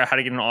trying to figure out how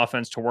to get an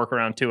offense to work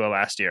around Tua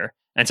last year.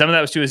 And some of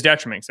that was to his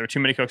detriment because there were too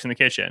many cooks in the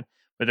kitchen.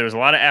 But there was a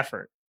lot of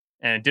effort,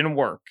 and it didn't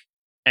work.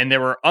 And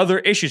there were other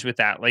issues with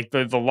that. Like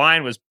the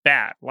line was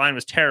bad. The line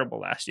was terrible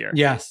last year.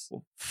 Yes.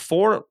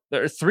 3 of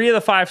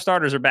the 5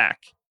 starters are back.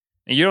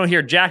 And you don't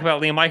hear jack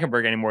about Liam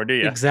Eichenberg anymore, do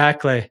you?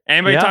 Exactly.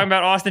 Anybody talking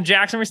about Austin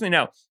Jackson recently?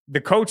 No. The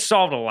coach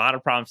solved a lot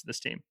of problems for this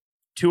team.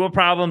 Tua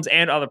problems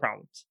and other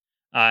problems.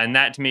 And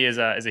that to me is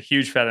a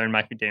huge feather in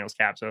Mike McDaniel's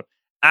cap. So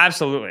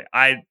absolutely.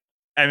 I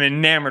am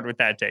enamored with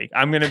that take.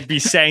 I'm going to be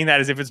saying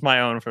that as if it's my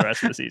own for the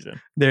rest of the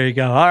season. There you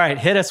go. All right.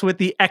 Hit us with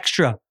the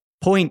extra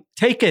point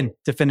taken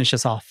to finish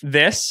us off.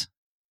 This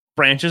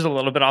branches a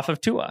little bit off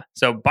of Tua.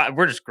 So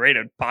we're just great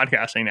at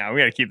podcasting now. We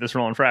got to keep this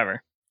rolling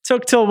forever.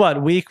 Took till what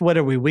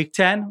are we? Week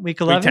 10? Week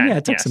 11? Week 10, yeah,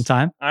 it took some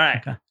time. All right.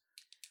 Okay.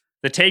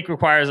 The take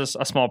requires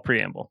a small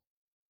preamble.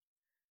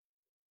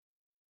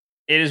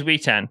 It is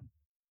week 10,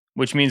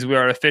 which means we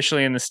are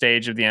officially in the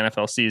stage of the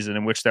NFL season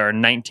in which there are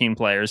 19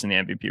 players in the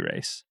MVP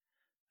race.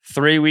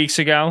 3 weeks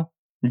ago,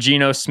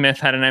 Geno Smith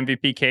had an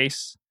MVP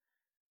case.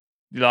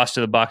 He lost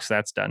to the Bucs.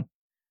 That's done.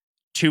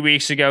 2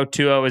 weeks ago,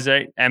 Tua was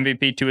a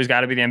MVP. Tua's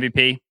got to be the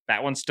MVP.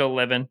 That one's still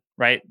living,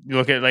 right? You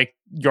look at like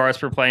yards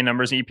per play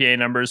numbers, EPA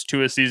numbers.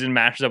 Tua's season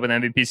matches up with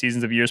MVP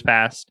seasons of years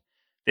past.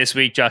 This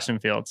week, Justin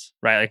Fields,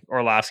 right? Like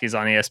Orlovsky's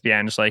on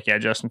ESPN, just like, yeah,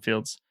 Justin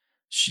Fields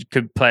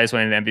could play his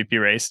way in an MVP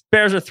race.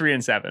 Bears are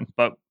 3-7,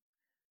 but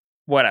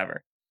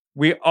whatever.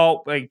 We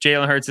all like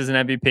Jalen Hurts is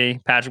an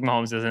MVP. Patrick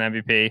Mahomes is an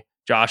MVP.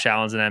 Josh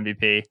Allen's an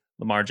MVP.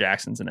 Lamar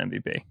Jackson's an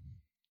MVP.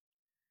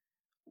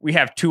 We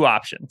have 2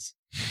 options.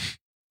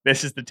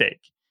 This is the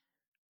take.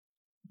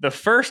 The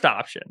first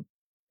option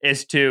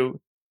is to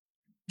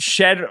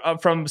shed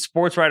from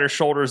sports writers'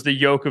 shoulders the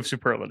yoke of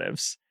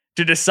superlatives,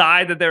 to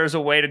decide that there is a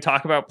way to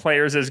talk about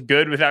players as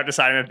good without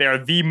deciding that they are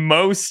the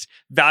most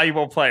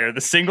valuable player,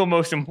 the single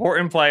most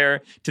important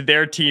player to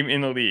their team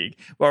in the league.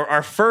 Well,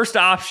 our first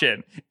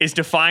option is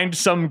to find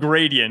some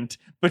gradient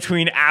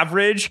between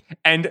average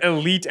and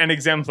elite and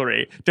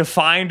exemplary, to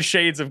find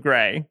shades of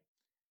gray.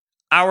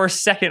 Our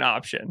second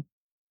option,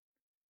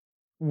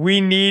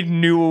 we need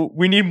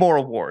more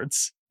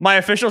awards. My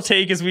official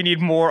take is we need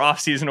more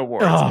offseason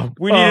awards.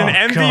 We need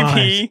an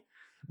MVP. God.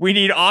 We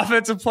need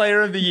Offensive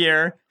Player of the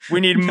Year.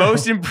 We need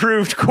Most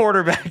Improved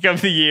Quarterback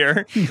of the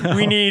Year. No.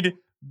 We need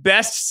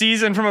Best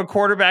Season from a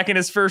Quarterback in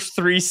his first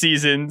 3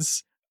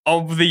 seasons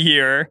of the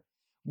year.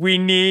 We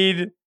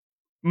need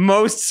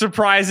Most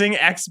Surprising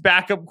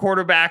Ex-Backup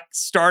Quarterback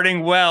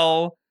Starting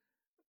Well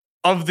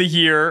of the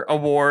Year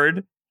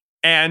award.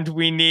 And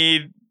we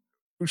need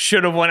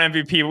Should Have Won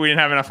MVP, but we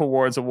didn't have enough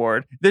awards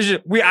award.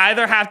 We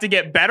either have to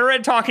get better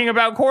at talking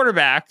about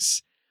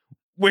quarterbacks,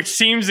 which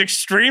seems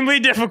extremely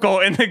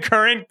difficult in the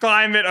current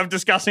climate of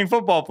discussing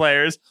football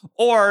players,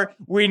 or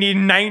we need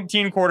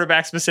 19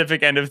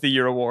 quarterback-specific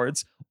end-of-the-year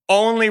awards.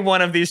 Only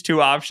one of these 2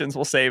 options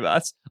will save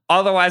us.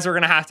 Otherwise, we're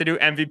going to have to do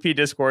MVP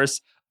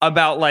discourse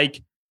about,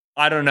 like,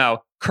 I don't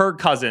know, Kirk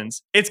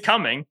Cousins. It's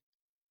coming.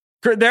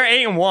 They're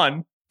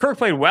 8-1. Kirk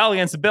played well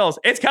against the Bills.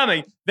 It's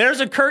coming. There's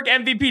a Kirk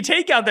MVP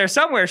take out there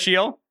somewhere,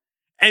 Sheil.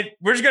 And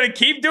we're just going to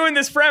keep doing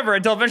this forever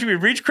until eventually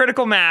we reach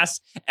critical mass,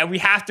 and we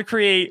have to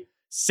create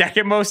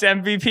second most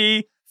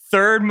MVP,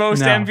 third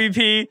most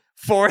MVP,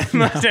 fourth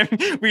most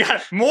MVP. We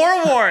got more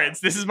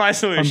awards. This is my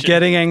solution. I'm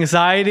getting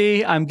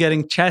anxiety. I'm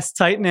getting chest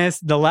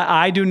tightness.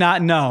 I do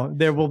not know.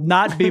 There will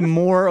not be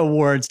more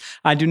awards.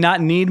 I do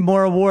not need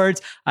more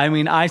awards. I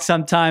mean, I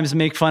sometimes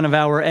make fun of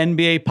our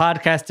NBA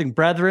podcasting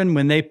brethren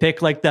when they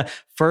pick like the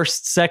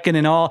first, second,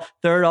 and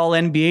third all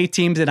NBA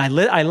teams. And I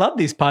love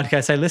these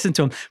podcasts. I listen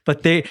to them,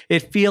 but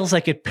it feels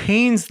like it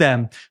pains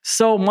them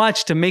so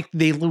much to make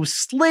they lose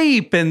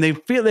sleep and they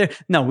feel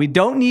no, we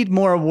don't need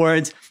more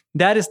awards.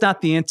 That is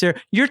not the answer.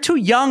 You're too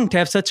young to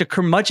have such a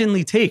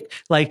curmudgeonly take.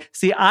 Like,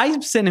 see,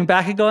 I'm sitting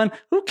back and going,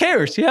 who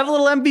cares? You have a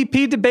little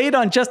MVP debate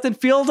on Justin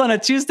Fields on a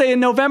Tuesday in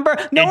November.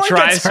 No one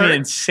gets hurt. Me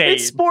insane.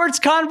 It's sports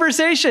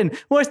conversation.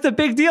 What's the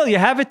big deal? You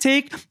have a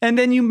take and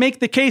then you make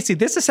the case. See,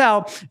 this is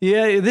how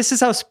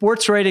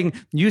sports writing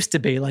used to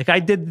be. Like, I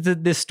did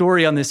this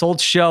story on this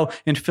old show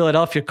in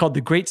Philadelphia called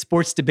The Great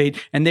Sports Debate,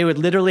 and they would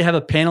literally have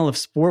a panel of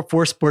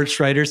four sports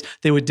writers.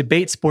 They would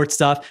debate sports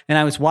stuff, and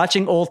I was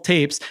watching old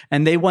tapes,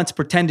 and they once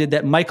pretended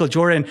that Michael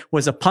Jordan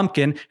was a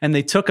pumpkin, and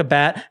they took a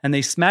bat and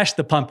they smashed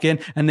the pumpkin,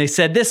 and they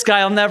said, this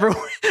guy will never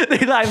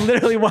win. I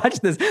literally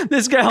watched this.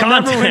 This guy will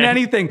never win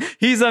anything.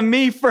 He's a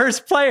me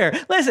first player.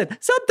 Listen,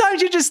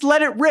 sometimes you just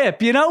let it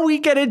rip. You know, we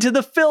get into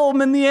the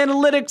film and the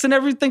analytics and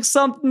everything,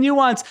 some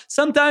nuance.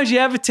 Sometimes you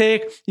have a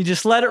take, you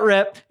just let it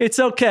rip. It's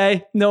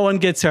okay. No one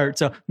gets hurt.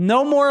 So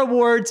no more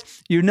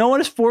awards. No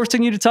one is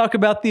forcing you to talk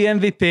about the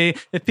MVP.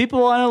 If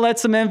people want to let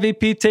some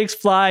MVP takes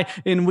fly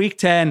in week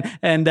 10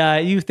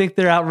 and you think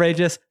they're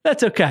outrageous,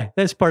 that's okay.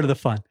 That's part of the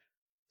fun.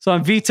 So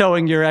I'm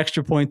vetoing your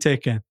extra point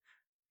taken.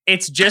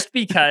 It's just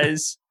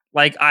because,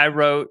 like, I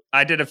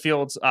did a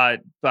Fields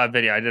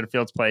video. I did a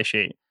Fields play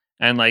sheet.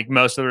 And, like,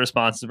 most of the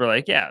responses were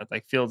like, yeah,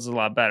 like, Fields is a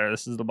lot better.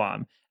 This is the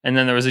bomb. And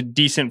then there was a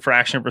decent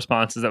fraction of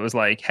responses that was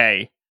like,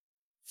 hey,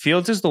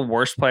 Fields is the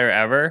worst player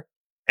ever,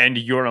 and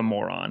you're a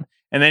moron.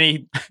 And then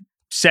he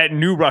set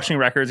new rushing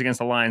records against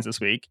the Lions this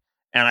week.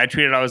 And I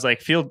tweeted, I was like,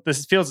 Fields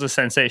is a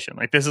sensation.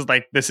 I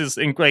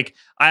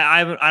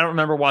don't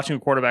remember watching a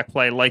quarterback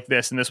play like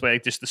this in this way,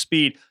 like just the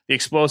speed, the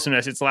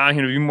explosiveness. It's allowing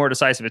him to be more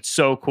decisive. It's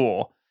so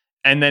cool.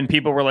 And then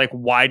people were like,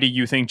 why do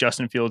you think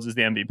Justin Fields is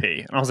the MVP?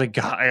 And I was like,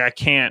 God, I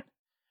can't.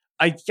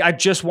 I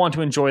just want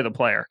to enjoy the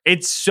player.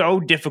 It's so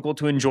difficult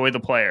to enjoy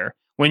the player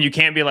when you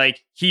can't be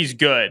like, he's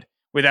good,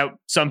 without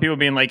some people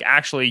being like,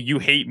 actually, you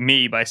hate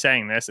me by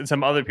saying this. And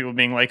some other people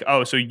being like,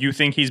 oh, so you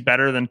think he's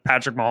better than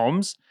Patrick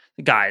Mahomes?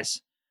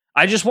 Guys,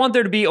 I just want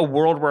there to be a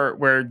world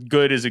where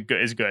good is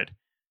good,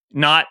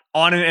 not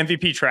on an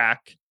MVP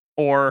track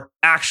or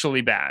actually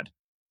bad.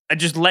 I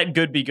just let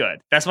good be good.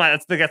 That's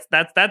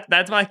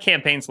my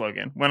campaign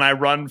slogan when I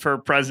run for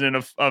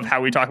president of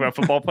how we talk about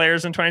football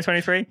players in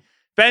 2023.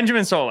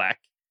 Benjamin Solak,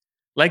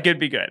 let good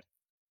be good.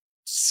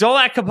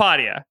 Solak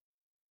Kapadia,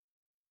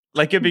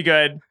 let good be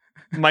good.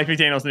 Mike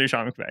McDaniel's the new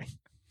Sean McVay.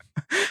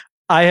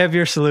 I have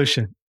your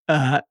solution.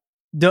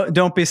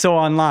 Don't be so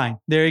online.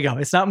 There you go.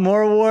 It's not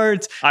more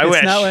awards. I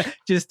wish.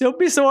 Just don't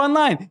be so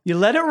online. You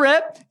let it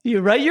rip.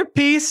 You write your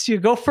piece. You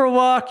go for a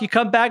walk. You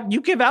come back.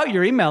 You give out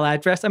your email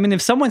address. I mean,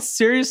 if someone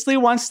seriously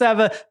wants to have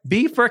a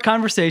beef or a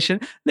conversation,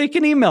 they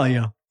can email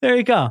you. There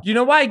you go. You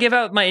know why I give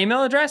out my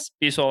email address?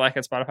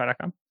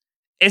 bsolak@spotify.com.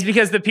 It's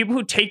because the people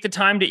who take the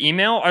time to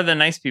email are the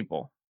nice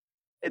people.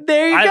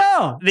 There you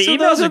go. The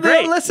emails are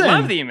great.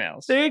 Love the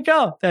emails. There you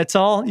go. That's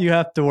all you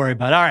have to worry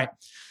about. All right.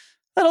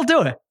 That'll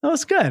do it. That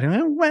was good.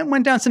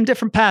 Went down some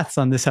different paths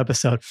on this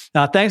episode.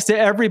 Thanks to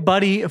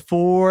everybody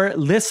for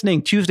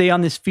listening. Tuesday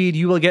on this feed,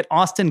 you will get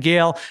Austin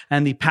Gale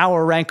and the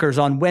Power Rankers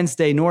on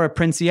Wednesday, Nora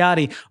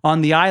Princiati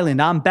on the Island.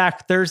 I'm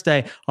back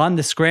Thursday on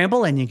the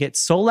Scramble, and you get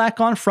Solak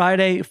on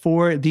Friday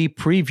for the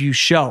preview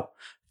show.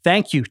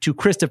 Thank you to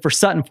Christopher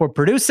Sutton for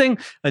producing.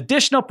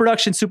 Additional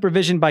production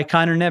supervision by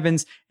Connor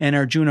Nevins and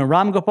Arjuna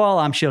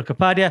Ramgopal. I'm Sheil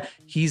Kapadia.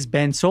 He's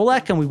Ben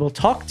Solak, and we will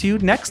talk to you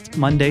next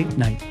Monday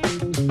night.